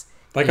tasks,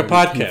 like a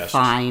podcast,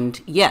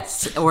 confined,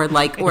 yes, or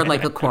like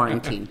a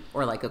quarantine,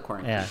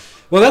 Yeah.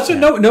 Well, that's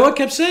what Noah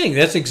kept saying.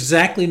 That's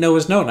exactly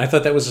Noah's note, and I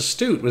thought that was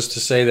astute, was to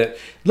say that,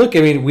 look,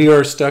 I mean, we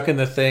are stuck in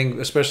the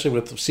thing, especially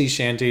with sea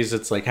shanties.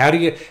 It's like, how do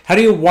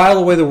you while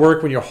away the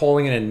work when you're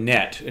hauling in a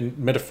net? And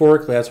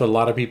metaphorically, that's what a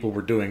lot of people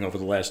were doing over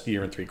the last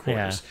year and 3/4.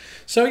 Yeah.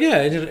 So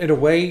yeah, in a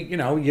way, you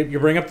know, you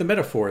bring up the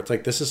metaphor. It's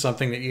like, this is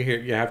something that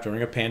you have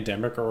during a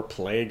pandemic or a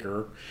plague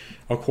or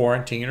a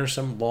quarantine or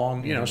some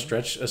long, you know,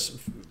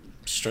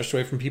 stretched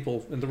away from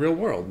people in the real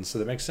world, and so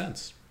that makes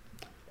sense.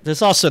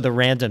 There's also the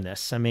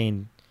randomness. I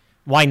mean,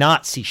 why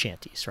not sea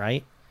shanties,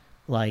 right?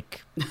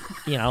 Like,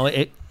 you know,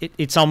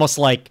 it's almost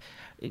like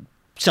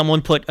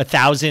someone put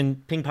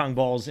 1,000 ping pong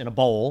balls in a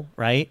bowl,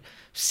 right?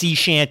 Sea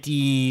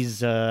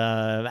shanties,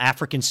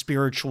 African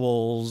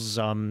spirituals,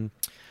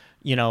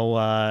 you know,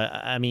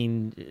 I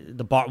mean,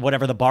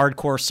 whatever the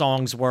bardcore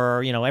songs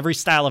were, you know, every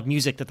style of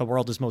music that the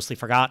world has mostly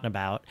forgotten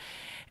about.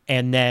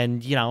 And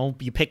then, you know,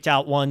 you picked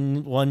out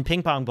one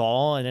ping pong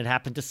ball and it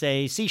happened to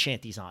say sea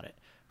shanties on it,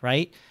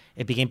 right?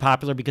 It became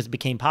popular because it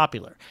became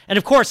popular. And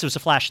of course, it was a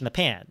flash in the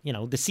pan. You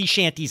know, the sea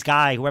shanties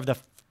guy, whoever the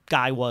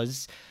guy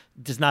was,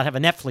 does not have a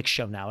Netflix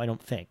show now, I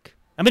don't think.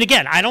 I mean,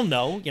 again, I don't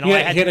know. You know, he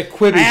had a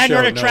Quibi I hadn't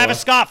show, heard of Noah. Travis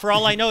Scott. For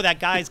all I know, that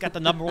guy's got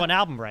the #1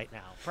 album right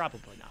now.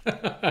 Probably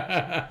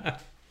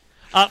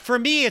not. For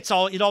me, it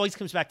always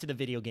comes back to the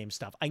video game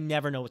stuff. I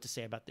never know what to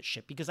say about this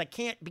shit because I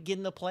can't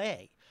begin to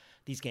play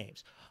these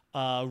games.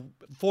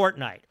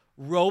 Fortnite,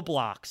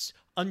 Roblox,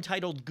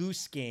 Untitled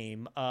Goose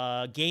Game,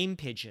 Game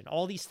Pigeon,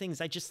 all these things.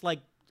 I just like,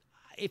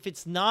 if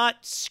it's not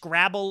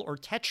Scrabble or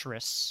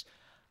Tetris,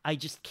 I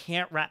just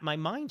can't wrap my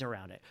mind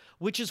around it,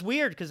 which is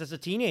weird because as a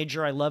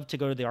teenager, I loved to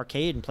go to the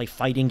arcade and play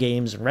fighting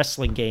games and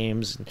wrestling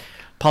games and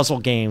puzzle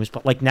games.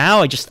 But like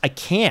now I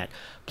can't.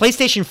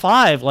 PlayStation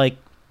 5, like,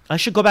 I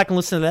should go back and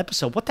listen to the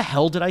episode. What the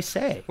hell did I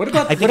say? What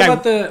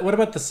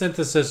about the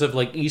synthesis of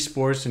like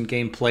esports and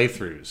game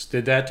playthroughs?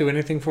 Did that do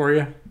anything for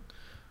you?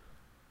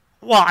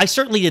 Well, I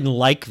certainly didn't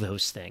like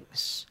those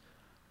things.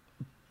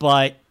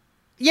 But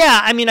yeah,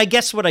 I mean, I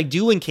guess what I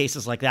do in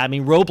cases like that, I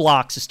mean,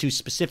 Roblox is too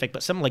specific,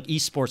 but something like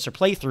esports or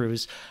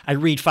playthroughs, I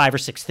read 5 or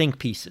 6 think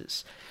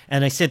pieces.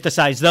 And I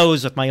synthesize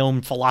those with my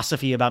own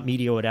philosophy about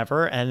media or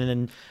whatever. And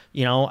then,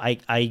 you know,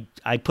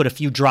 I put a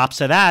few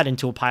drops of that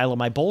into a pile of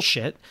my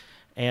bullshit.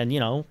 And, you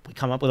know, we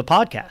come up with a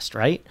podcast,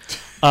 right?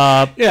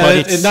 Yeah,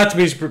 and not to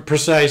be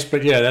precise,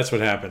 but yeah, that's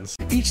what happens.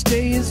 Each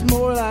day is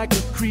more like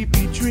a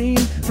creepy dream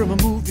from a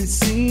movie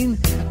scene.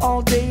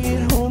 All day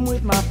at home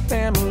with my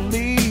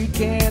family.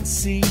 Can't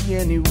see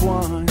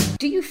anyone.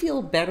 Do you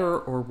feel better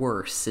or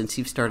worse since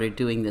you've started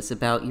doing this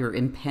about your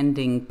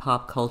impending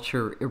pop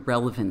culture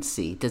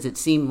irrelevancy? Does it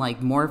seem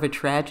like more of a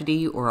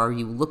tragedy, or are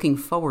you looking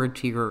forward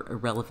to your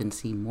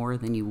irrelevancy more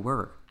than you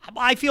were?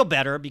 I feel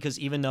better because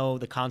even though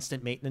the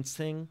constant maintenance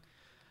thing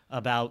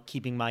about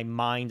keeping my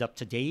mind up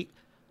to date,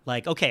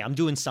 like, okay, I'm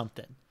doing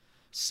something.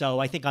 So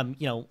I think I'm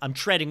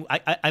treading,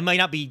 I might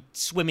not be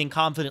swimming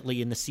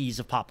confidently in the seas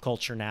of pop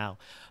culture now,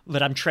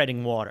 but I'm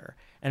treading water.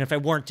 And if I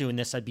weren't doing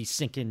this, I'd be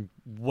sinking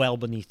well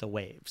beneath the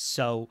waves.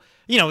 So,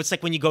 it's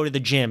like when you go to the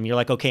gym, you're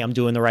like, okay, I'm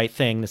doing the right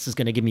thing. This is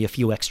going to give me a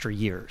few extra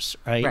years,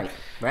 right?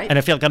 Right. And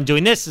I feel like I'm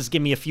doing this is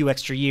giving me a few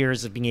extra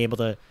years of being able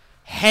to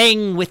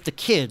hang with the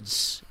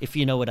kids, if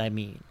you know what I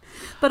mean.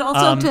 But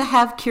also to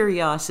have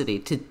curiosity,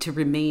 to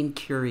remain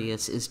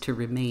curious is to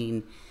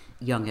remain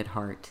young at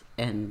heart.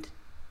 And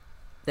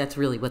that's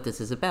really what this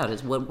is about,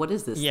 is what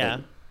is this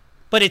thing?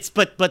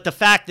 But the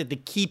fact that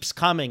it keeps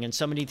coming and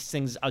so many of these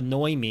things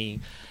annoy me,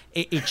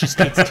 it's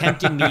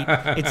tempting me.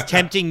 It's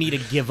tempting me to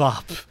give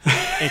up.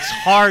 It's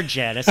hard,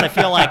 Janice. I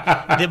feel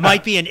like there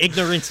might be an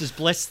ignorance is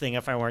bliss thing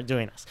if I weren't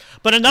doing this.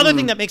 But another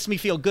thing that makes me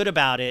feel good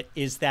about it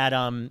is that,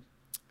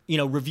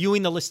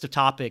 reviewing the list of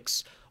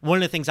topics, one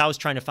of the things I was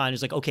trying to find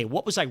is like, okay,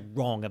 what was I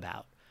wrong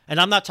about?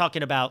 And I'm not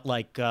talking about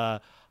like I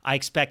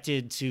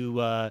expected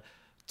to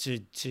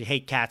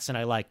hate cats and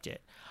I liked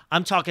it.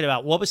 I'm talking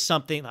about what was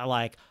something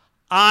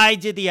I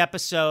did the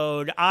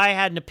episode, I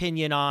had an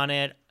opinion on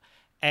it,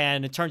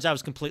 and it turns out I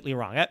was completely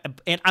wrong.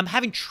 And I'm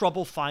having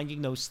trouble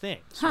finding those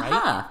things, right?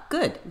 Haha,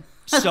 good.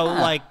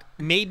 So,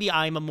 maybe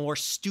I'm a more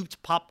astute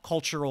pop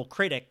cultural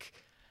critic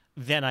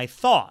than I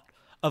thought.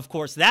 Of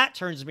course, that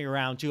turns me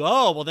around to,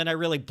 then I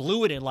really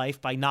blew it in life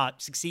by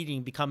not succeeding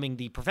in becoming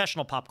the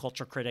professional pop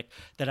culture critic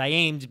that I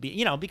aimed to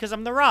be, because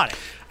I'm neurotic.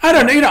 I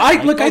don't know.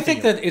 I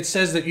think that it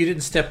says that you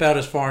didn't step out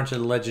as far into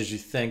the ledge as you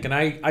think. And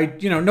I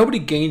nobody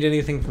gained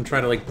anything from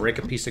trying to break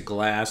a piece of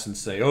glass and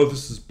say, oh,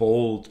 this is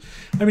bold.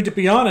 I mean, to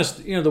be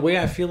honest, the way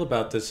I feel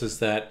about this is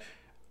that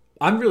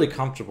I'm really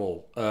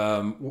comfortable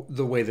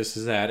the way this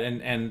is at.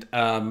 And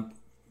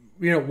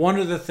one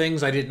of the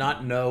things I did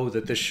not know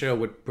that this show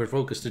would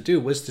focus to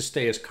do was to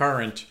stay as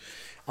current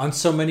on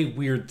so many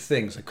weird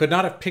things. I could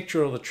not have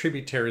pictured all the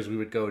tributaries we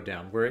would go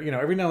down, where,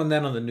 every now and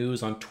then on the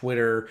news, on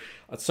Twitter,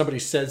 somebody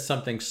said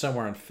something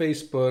somewhere on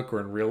Facebook or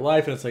in real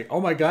life, and it's like, oh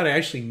my God, I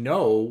actually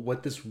know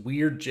what this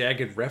weird,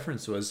 jagged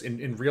reference was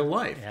in real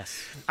life.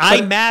 Yes.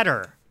 I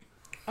matter.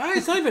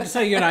 It's not even to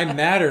say, I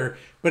matter,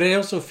 but I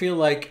also feel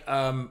like...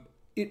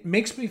 it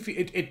makes me feel,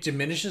 it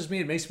diminishes me.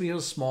 It makes me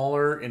feel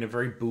smaller in a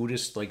very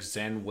Buddhist,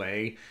 Zen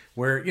way,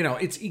 where,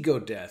 it's ego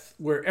death,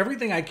 where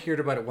everything I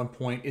cared about at one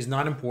point is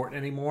not important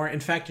anymore.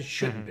 In fact, it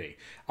shouldn't be.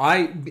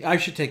 I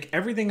should take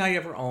everything I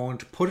ever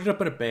owned, put it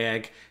up in a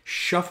bag,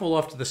 shuffle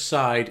off to the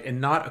side,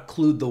 and not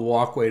occlude the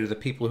walkway to the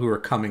people who are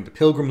coming, the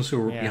pilgrims who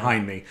are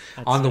behind me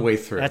on the way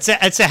through. It's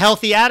a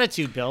healthy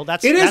attitude, Bill.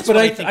 That's what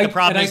I think the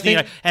problem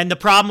is. And the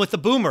problem with the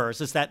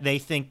boomers is that they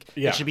think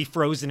it should be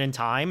frozen in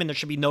time and there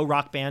should be no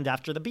rock band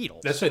after the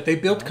Beatles. That's right. They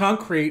built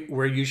concrete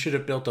where you should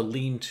have built a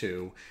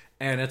lean-to.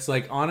 And it's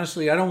like,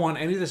 honestly, I don't want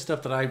any of this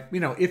stuff that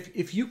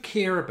if you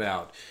care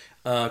about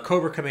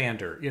Cobra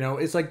Commander,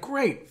 it's like,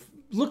 great,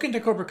 look into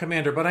Cobra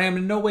Commander, but I am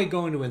in no way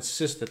going to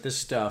insist that this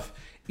stuff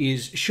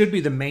should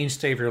be the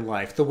mainstay of your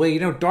life. The way,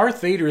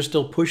 Darth Vader is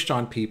still pushed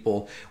on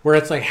people, where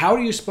it's like, how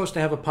are you supposed to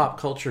have a pop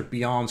culture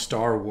beyond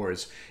Star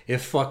Wars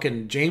if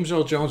fucking James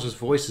Earl Jones'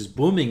 voice is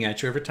booming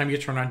at you every time you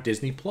turn on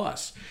Disney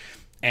Plus?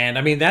 And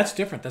I mean, that's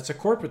different. That's a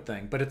corporate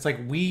thing. But it's like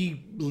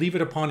we leave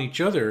it upon each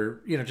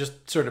other,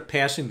 just sort of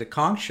passing the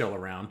conch shell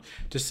around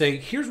to say,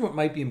 here's what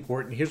might be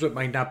important, here's what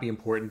might not be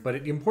important.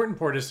 But the important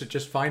part is to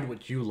just find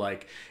what you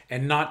like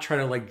and not try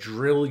to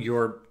drill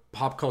your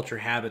pop culture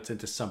habits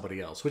into somebody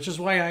else, which is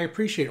why I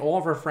appreciate all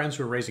of our friends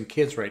who are raising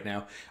kids right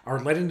now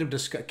are letting them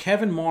discuss.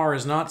 Kevin Marr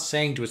is not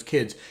saying to his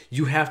kids,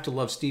 you have to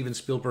love Steven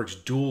Spielberg's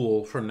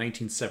Duel from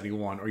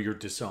 1971 or you're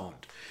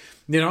disowned.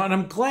 And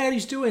I'm glad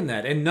he's doing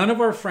that. And none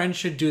of our friends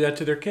should do that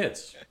to their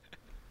kids.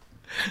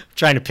 I'm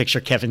trying to picture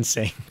Kevin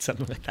saying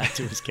something like that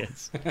to his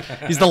kids.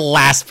 He's the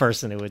last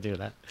person who would do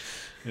that.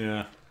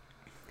 Yeah.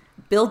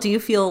 Bill, do you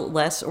feel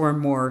less or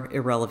more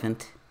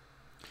irrelevant?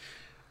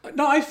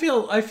 No, I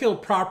feel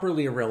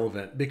properly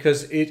irrelevant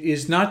because it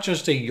is not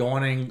just a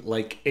yawning,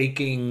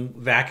 aching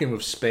vacuum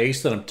of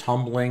space that I'm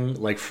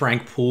tumbling like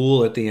Frank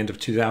Poole at the end of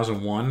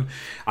 2001.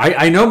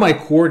 I know my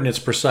coordinates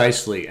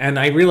precisely, and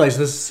I realize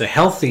this is a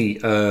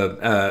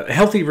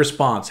healthy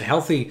response. A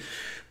healthy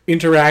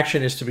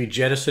interaction is to be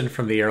jettisoned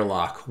from the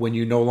airlock when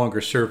you no longer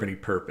serve any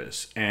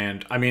purpose.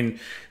 And I mean,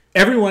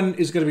 everyone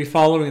is going to be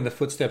following in the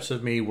footsteps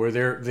of me, where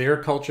their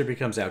culture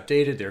becomes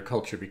outdated, their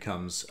culture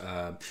becomes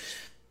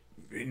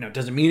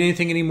doesn't mean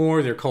anything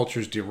anymore. Their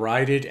culture's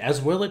derided,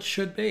 as well it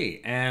should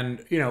be.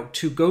 And,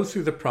 to go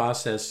through the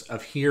process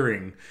of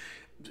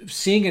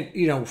seeing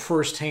it,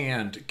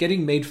 firsthand,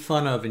 getting made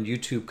fun of in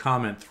YouTube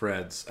comment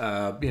threads,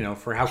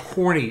 for how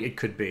corny it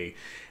could be.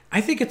 I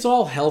think it's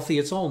all healthy,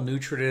 it's all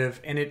nutritive,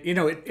 and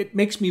it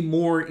makes me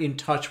more in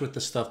touch with the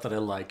stuff that I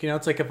like.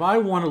 It's like if I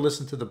want to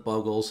listen to the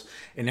Buggles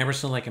and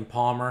Emerson, Lake and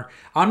Palmer,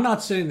 I'm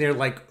not sitting there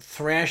like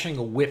thrashing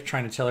a whip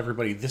trying to tell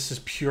everybody this is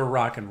pure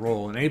rock and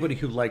roll. And anybody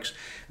who likes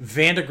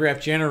Van de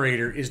Graaff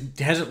Generator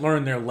hasn't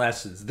learned their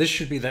lessons. This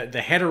should be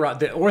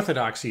the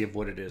orthodoxy of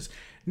what it is.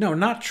 No,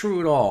 not true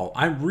at all.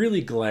 I'm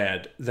really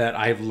glad that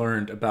I've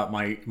learned about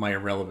my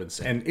irrelevance,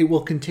 and it will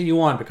continue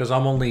on because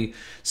I'm only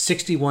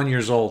 61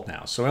 years old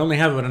now, so I only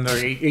have another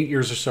 8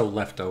 years or so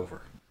left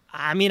over.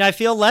 I mean, I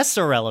feel less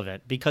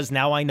irrelevant because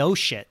now I know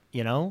shit,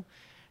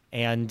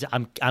 and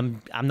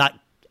I'm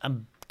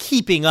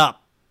keeping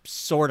up,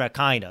 sorta,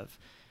 kind of.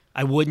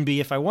 I wouldn't be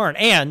if I weren't,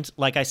 and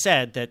like I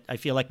said, that I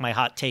feel like my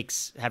hot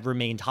takes have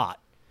remained hot,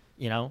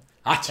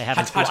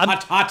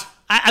 Hot.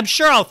 I'm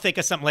sure I'll think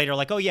of something later,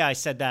 like, oh yeah, I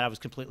said that, I was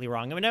completely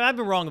wrong. I mean, I've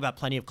been wrong about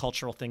plenty of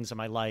cultural things in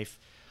my life,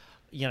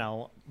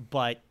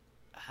 but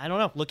I don't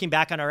know. Looking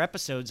back on our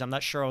episodes, I'm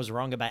not sure I was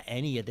wrong about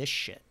any of this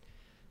shit.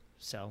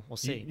 So we'll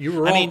see. You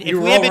were wrong. I mean,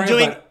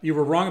 you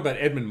were wrong about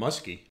Edmund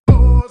Muskie.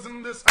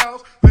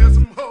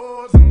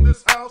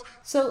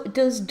 So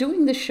does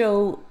doing the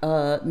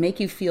show make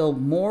you feel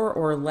more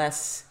or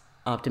less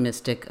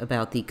optimistic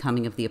about the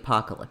coming of the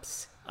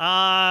apocalypse?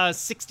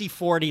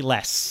 60-40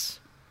 less.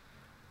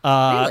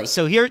 Really?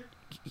 So here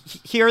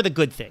are the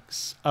good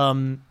things.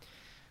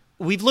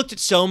 We've looked at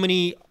so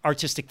many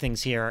artistic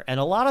things here, and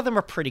a lot of them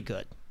are pretty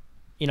good.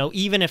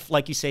 Even if,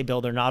 like you say,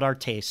 Bill, they're not our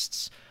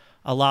tastes,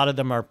 a lot of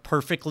them are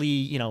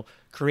perfectly,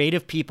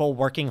 creative people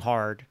working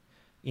hard.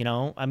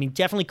 I mean,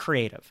 definitely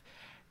creative.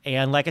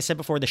 And like I said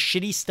before, the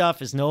shitty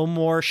stuff is no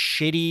more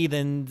shitty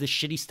than the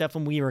shitty stuff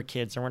when we were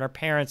kids, or when our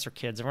parents were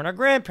kids, or when our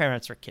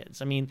grandparents were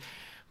kids. I mean,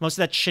 most of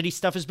that shitty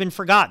stuff has been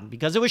forgotten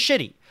because it was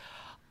shitty.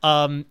 If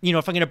I'm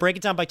going to break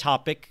it down by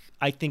topic,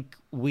 I think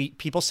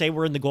people say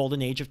we're in the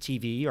golden age of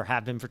TV, or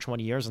have been for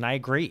 20 years, and I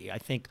agree. I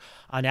think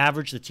on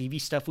average, the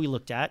TV stuff we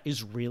looked at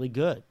is really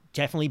good.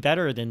 Definitely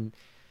better than,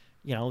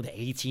 the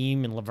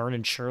A-Team and Laverne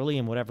and Shirley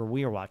and whatever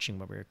we were watching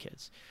when we were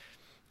kids.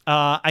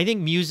 I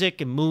think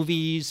music and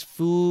movies,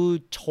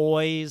 food,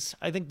 toys,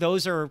 I think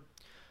those are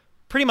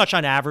pretty much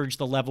on average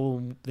the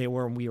level they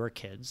were when we were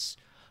kids.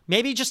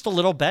 Maybe just a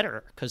little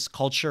better because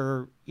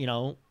culture,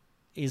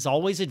 is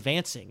always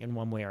advancing in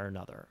one way or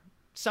another.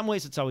 Some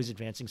ways it's always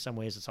advancing, some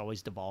ways it's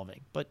always devolving.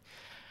 But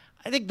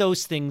I think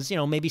those things,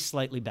 maybe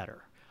slightly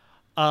better.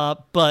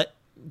 But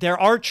there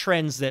are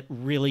trends that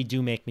really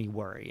do make me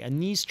worry.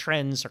 And these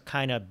trends are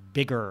kind of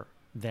bigger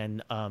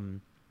than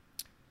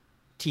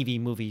TV,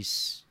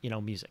 movies,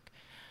 music.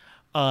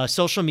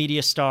 Social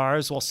media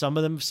stars, well, some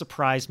of them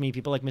surprised me.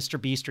 People like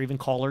Mr. Beast or even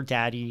Call Her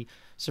Daddy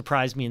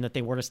surprised me in that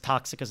they weren't as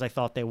toxic as I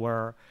thought they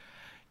were.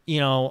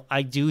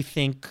 I do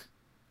think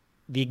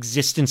the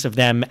existence of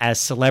them as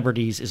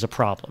celebrities is a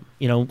problem.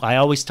 I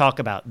always talk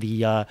about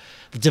the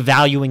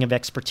devaluing of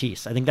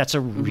expertise. I think that's a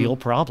real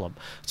problem.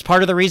 It's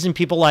part of the reason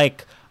people I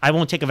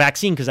won't take a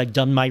vaccine because I've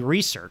done my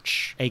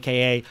research,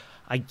 AKA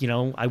I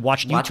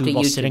watched YouTube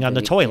while sitting on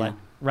the toilet. Yeah.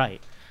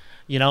 Right.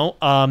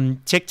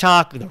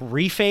 TikTok, the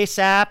Reface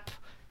app,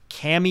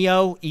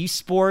 Cameo,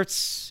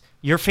 esports,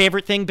 your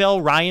favorite thing,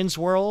 Bill, Ryan's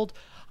World.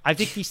 I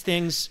think these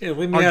things are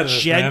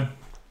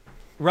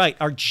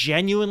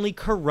genuinely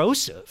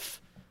corrosive.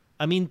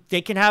 I mean,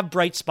 they can have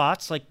bright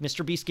spots like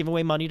Mr. Beast giving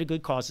away money to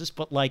good causes,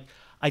 but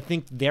I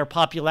think their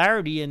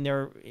popularity and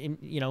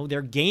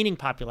they're gaining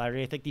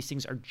popularity. I think these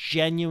things are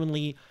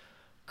genuinely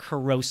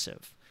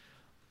corrosive.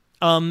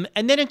 And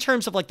then in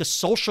terms of the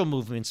social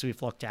movements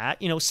we've looked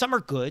at, some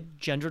are good,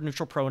 gender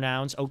neutral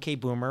pronouns, okay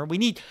boomer. We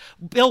need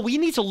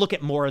to look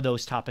at more of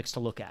those topics to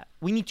look at.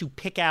 We need to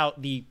pick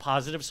out the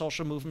positive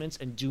social movements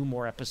and do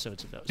more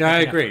episodes of those. Yeah,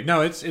 I agree.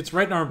 No, it's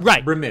right in our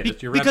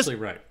remit. You're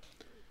absolutely right.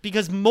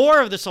 Because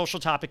more of the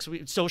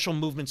social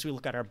movements we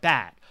look at are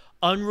bad.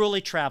 Unruly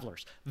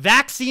travelers,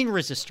 vaccine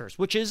resistors,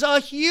 which is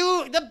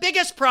the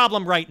biggest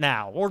problem right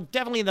now, or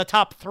definitely in the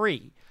top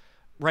 3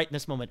 right in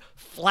this moment.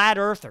 Flat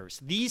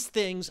earthers. These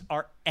things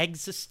are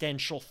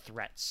existential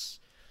threats.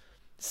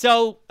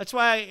 So that's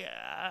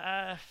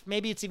why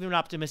maybe it's even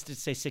optimistic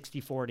to say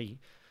 60-40.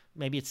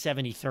 Maybe it's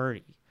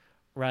 70-30,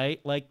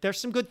 right? There's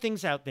some good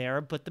things out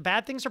there, but the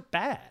bad things are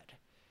bad.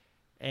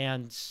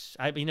 And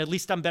I mean, at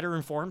least I'm better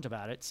informed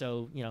about it.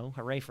 So,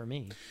 hooray for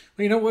me.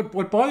 Well,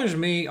 what bothers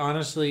me,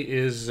 honestly,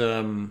 is,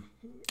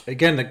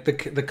 again,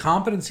 the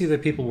competency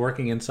that people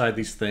working inside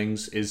these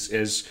things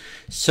is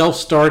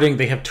self-starting.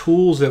 They have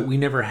tools that we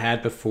never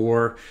had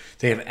before.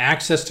 They have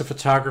access to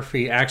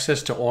photography,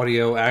 access to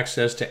audio,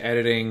 access to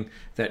editing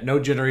that no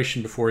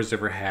generation before has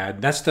ever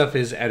had. That stuff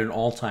is at an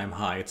all-time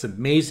high. It's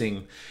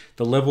amazing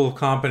the level of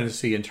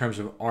competency in terms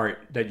of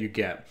art that you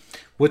get.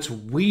 What's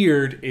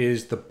weird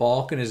is the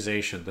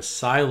balkanization, the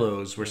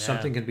silos where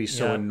something can be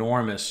so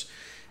enormous.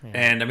 Yeah.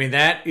 And I mean,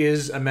 that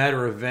is a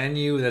matter of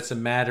venue. That's a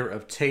matter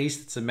of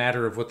taste. It's a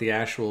matter of what the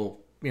actual,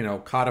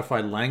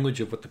 codified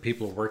language of what the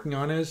people are working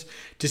on is.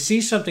 To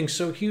see something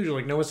so huge,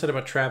 like Noah said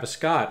about Travis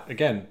Scott,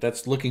 again,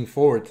 that's looking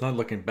forward. It's not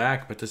looking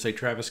back, but to say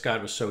Travis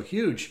Scott was so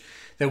huge,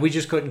 that we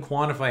just couldn't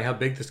quantify how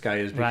big this guy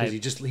is because Right.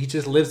 he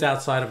just lives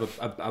outside of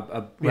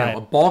a Right.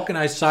 a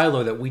balkanized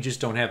silo that we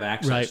just don't have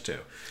access to.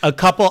 A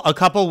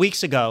couple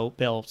weeks ago,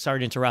 Bill, sorry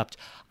to interrupt,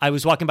 I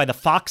was walking by the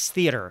Fox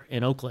Theater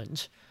in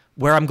Oakland,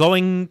 where I'm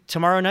going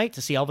tomorrow night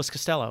to see Elvis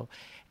Costello,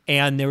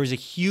 and there was a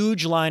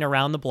huge line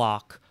around the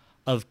block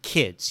of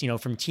kids,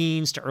 from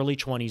teens to early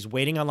 20s,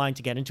 waiting online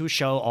to get into a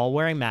show, all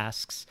wearing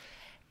masks.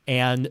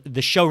 And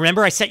the show,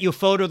 remember I sent you a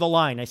photo of the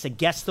line. I said,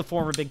 guess the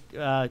former big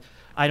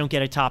I Don't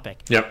Get It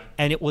topic. Yep.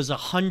 And it was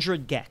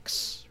 100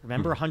 Gex.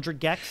 Remember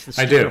 100 Gex?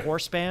 The I stupid do.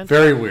 horse band?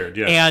 Very weird,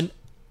 yes. And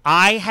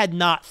I had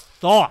not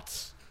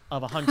thought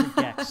of 100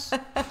 Gex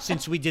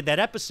since we did that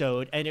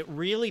episode. And it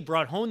really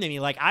brought home to me,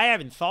 like, I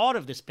haven't thought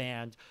of this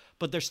band,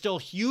 but they're still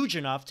huge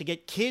enough to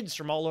get kids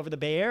from all over the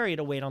Bay Area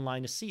to wait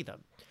online to see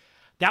them.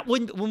 That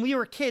wouldn't, when we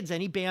were kids,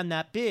 any band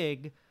that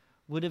big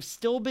would have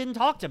still been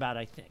talked about,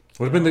 I think.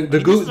 Would have been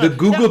the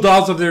Google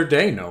Dolls of their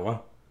day, Noah.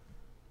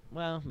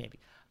 Well, maybe.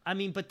 I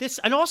mean, but this,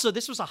 and also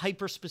this was a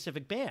hyper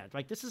specific band.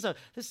 Like this is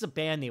a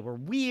band. They were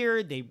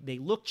weird. They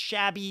looked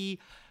shabby.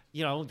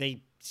 The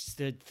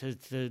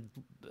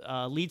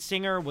lead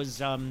singer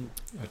was A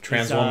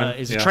trans woman.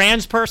 is a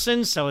trans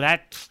person, so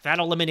that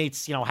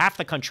eliminates half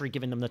the country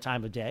giving them the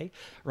time of day,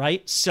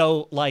 right?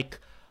 So like,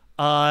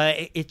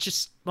 it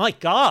just, my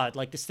God,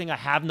 like this thing I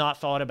have not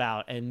thought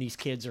about, and these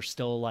kids are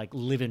still like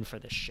living for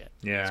this shit.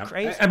 Yeah, it's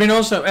crazy. I mean,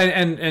 also,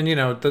 and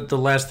the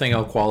last thing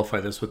I'll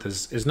qualify this with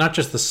is not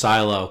just the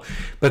silo,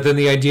 but then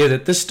the idea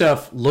that this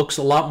stuff looks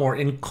a lot more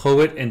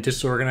inchoate and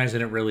disorganized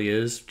than it really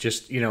is.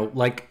 Just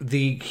like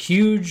the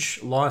huge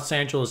Los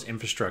Angeles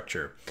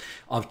infrastructure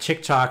of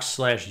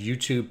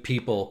TikTok/YouTube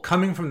people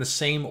coming from the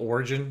same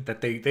origin, that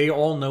they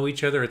all know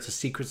each other. It's a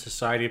secret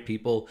society of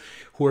people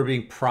who are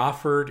being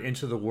proffered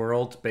into the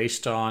world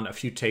based on a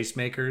few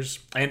tastemakers.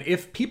 And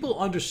if people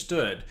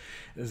understood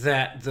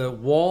that the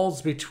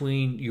walls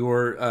between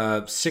your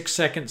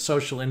 6-second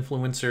social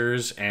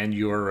influencers and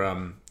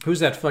your who's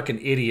that fucking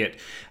idiot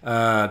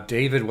David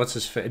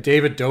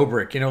David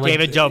Dobrik,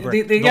 David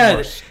Dobrik, they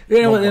got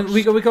and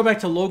we go back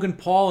to Logan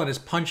Paul and his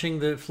punching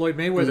the Floyd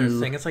Mayweather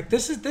thing. It's like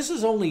this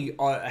is only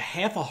a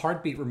half a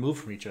heartbeat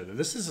removed from each other.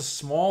 This is a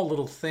small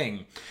little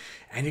thing,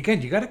 and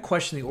again, you got to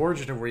question the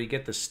origin of where you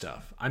get this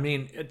stuff. I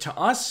mean, to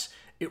us,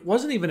 it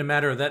wasn't even a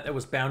matter of that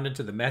was bound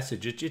into the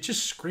message. It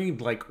just screamed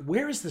like,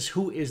 where is this?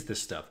 Who is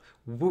this stuff?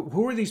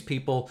 Who are these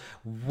people?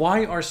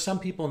 Why are some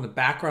people in the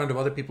background of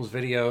other people's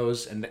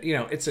videos? And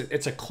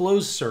it's a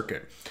closed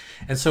circuit.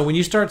 And so when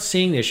you start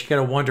seeing this, you got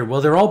to wonder,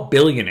 well, they're all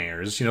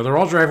billionaires. They're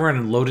all driving around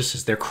in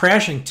Lotuses. They're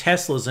crashing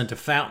Teslas into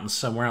fountains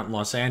somewhere out in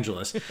Los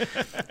Angeles.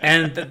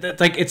 And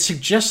like it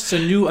suggests a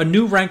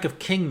new rank of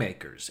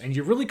kingmakers. And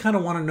you really kind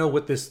of want to know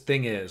what this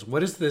thing is.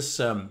 What is this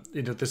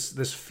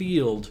this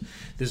field,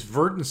 this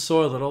verdant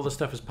soil that all this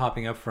stuff is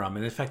popping up from?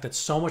 And in fact, that's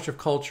so much of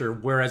culture,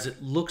 whereas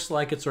it looks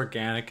like it's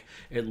organic,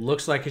 it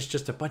looks like it's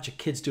just a bunch of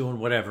kids doing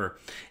whatever.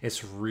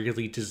 It's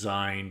really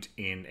designed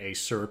in a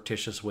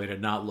surreptitious way to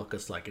not look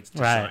as like it's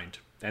designed. Right.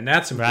 And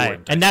that's important.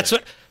 Right. And that's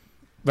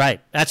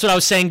what I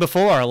was saying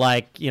before.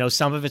 Like,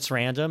 some of it's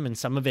random and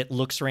some of it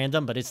looks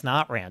random, but it's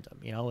not random.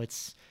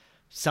 It's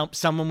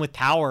someone with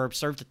power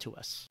served it to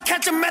us.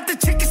 Catch him at the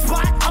chicken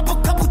spot, up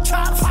a couple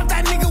chops, pop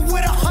that nigga with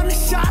 100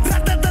 shots. Da,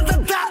 da, da, da,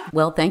 da.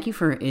 Well, thank you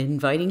for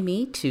inviting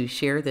me to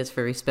share this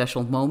very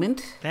special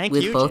moment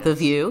with both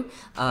of you.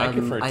 Thank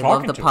you for I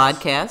talking love the to us.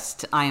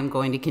 podcast. I am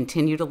going to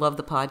continue to love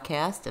the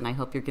podcast, and I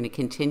hope you're going to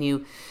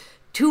continue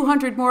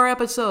 200 more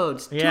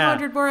episodes. Yeah.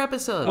 200 more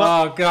episodes.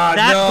 Oh, God,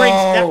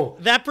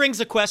 That brings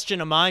a question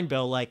to mind,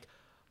 Bill. Like,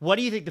 what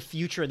do you think the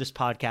future of this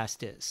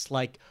podcast is?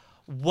 Like,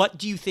 what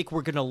do you think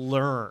we're going to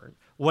learn?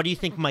 What do you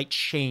think might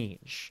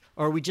change?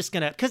 Or are we just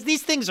going to... Because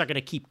these things are going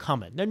to keep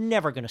coming. They're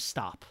never going to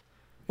stop.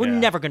 We're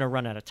never going to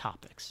run out of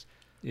topics.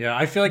 Yeah,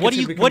 I feel like what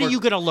are you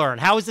going to learn?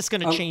 How is this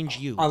going to change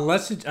you?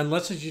 Unless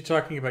you're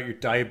talking about your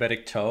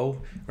diabetic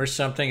toe or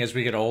something as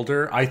we get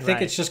older, I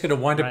think it's just going to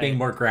wind up being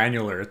more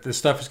granular. This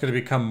stuff is going to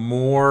become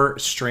more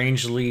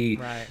strangely,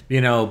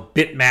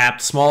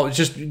 bitmapped, small,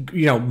 just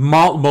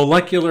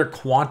molecular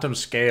quantum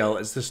scale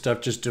as this stuff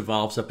just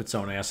devolves up its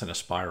own ass in a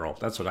spiral.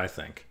 That's what I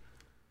think.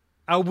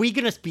 Are we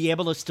going to be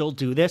able to still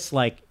do this?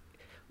 Like,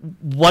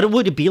 what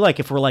would it be like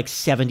if we're like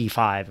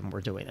 75 and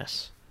we're doing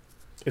this?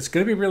 It's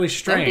going to be really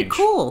strange. That'd be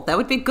cool. That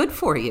would be good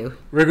for you.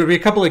 We're going to be a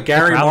couple of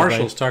Gary Probably.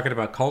 Marshalls talking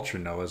about culture,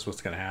 Noah, is what's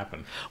going to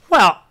happen.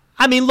 Well,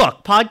 I mean,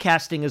 look,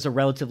 podcasting is a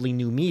relatively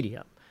new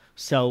medium.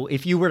 So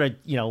if you were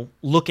to,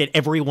 look at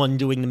everyone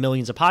doing the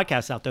millions of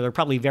podcasts out there, there are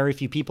probably very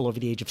few people over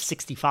the age of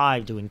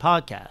 65 doing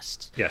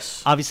podcasts.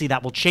 Yes. Obviously,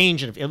 that will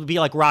change. It would be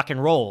like rock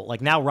and roll.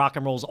 Like now rock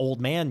and roll's old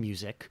man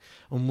music.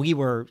 When we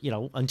were,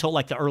 until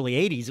like the early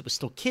 80s, it was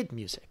still kid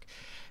music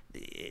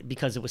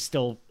because it was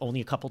still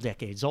only a couple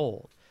decades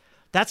old.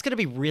 That's going to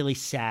be really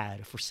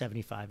sad if we're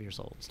 75 years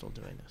old and still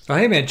doing this. Oh,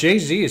 hey, man,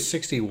 Jay-Z is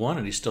 61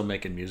 and he's still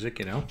making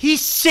music,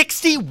 He's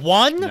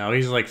 61? No,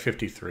 he's like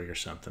 53 or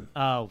something.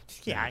 Oh,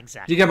 yeah,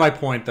 exactly. You get my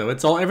point, though.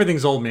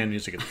 Everything's old man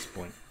music at this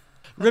point.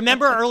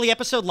 Remember early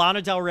episode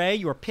Lana Del Rey?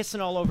 You were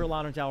pissing all over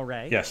Lana Del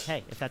Rey. Yes.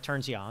 Hey, if that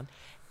turns you on.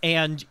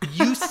 and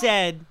you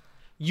said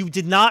you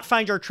did not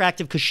find her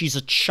attractive because she's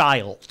a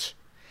child.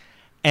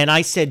 And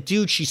I said,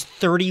 dude, she's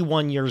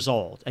 31 years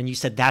old. And you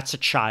said, that's a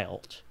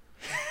child.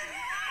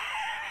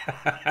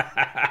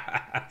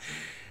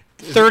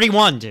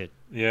 31, dude.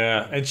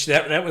 Yeah, and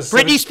that was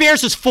Britney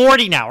Spears is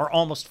 40 now, or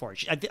almost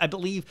 40. I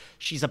believe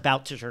she's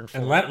about to turn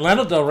 40. And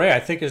Lana Del Rey, I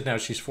think, is now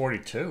she's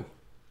 42.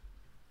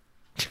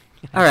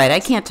 All right,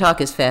 I can't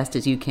talk as fast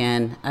as you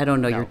can. I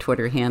don't know your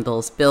Twitter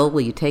handles. Bill,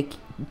 will you take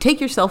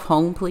yourself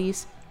home,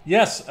 please?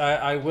 Yes,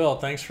 I will.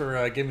 Thanks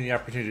for giving me the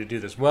opportunity to do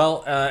this.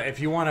 Well, if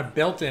you want a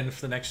built-in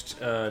for the next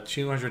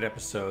 200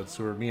 episodes,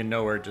 where me and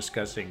Noah are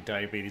discussing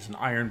diabetes and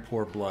iron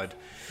poor blood,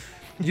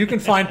 you can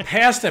find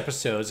past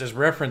episodes as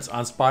reference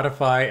on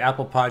Spotify,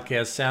 Apple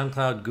Podcasts,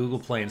 SoundCloud, Google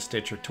Play, and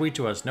Stitcher. Tweet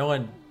to us, Noah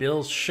and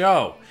Bill's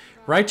show.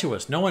 Write to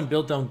us,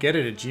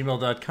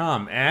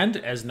 noaandbilldon'tget@gmail.com. And,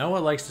 as Noah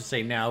likes to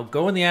say now,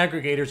 go in the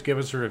aggregators, give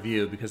us a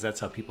review, because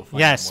that's how people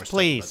find out more stuff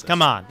please. about this.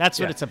 Come on.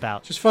 That's what it's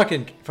about. Just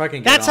fucking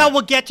get That's on how it.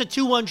 we'll get to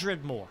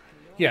 200 more.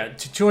 Yeah,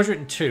 to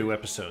 202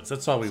 episodes.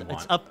 That's all we want.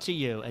 It's up to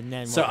you. And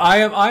then So I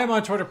am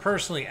on Twitter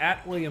personally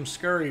at William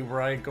Scurry,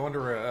 where I go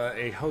under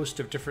a host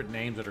of different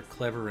names that are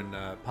clever and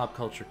pop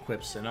culture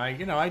quips, and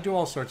I do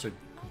all sorts of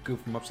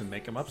goof 'em ups and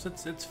make 'em ups.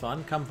 It's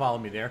fun. Come follow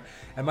me there.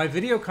 And my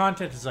video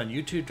content is on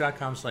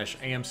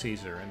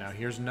youtube.com/amcaesar. And now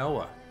here's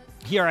Noah.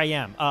 Here I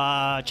am.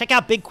 Check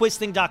out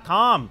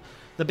BigQuizThing.com.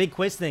 The Big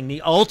Quiz Thing,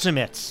 the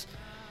ultimate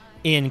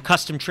in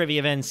custom trivia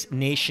events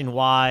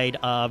nationwide,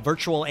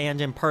 virtual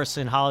and in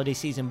person. Holiday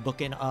season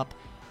booking up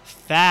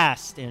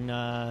fast. And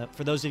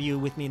for those of you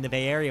with me in the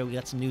Bay Area, we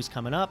got some news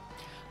coming up.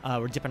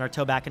 We're dipping our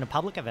toe back into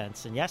public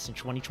events. And yes, in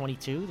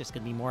 2022, there's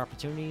going to be more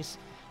opportunities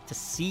to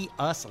see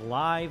us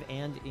live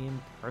and in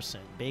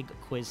person.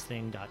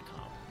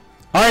 BigQuizThing.com.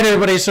 All right,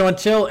 everybody. So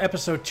until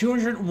episode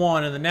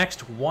 201 and the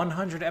next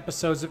 100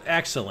 episodes of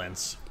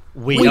excellence,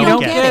 We don't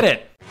don't get get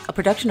it. A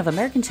production of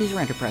American Caesar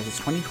Enterprises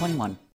 2021.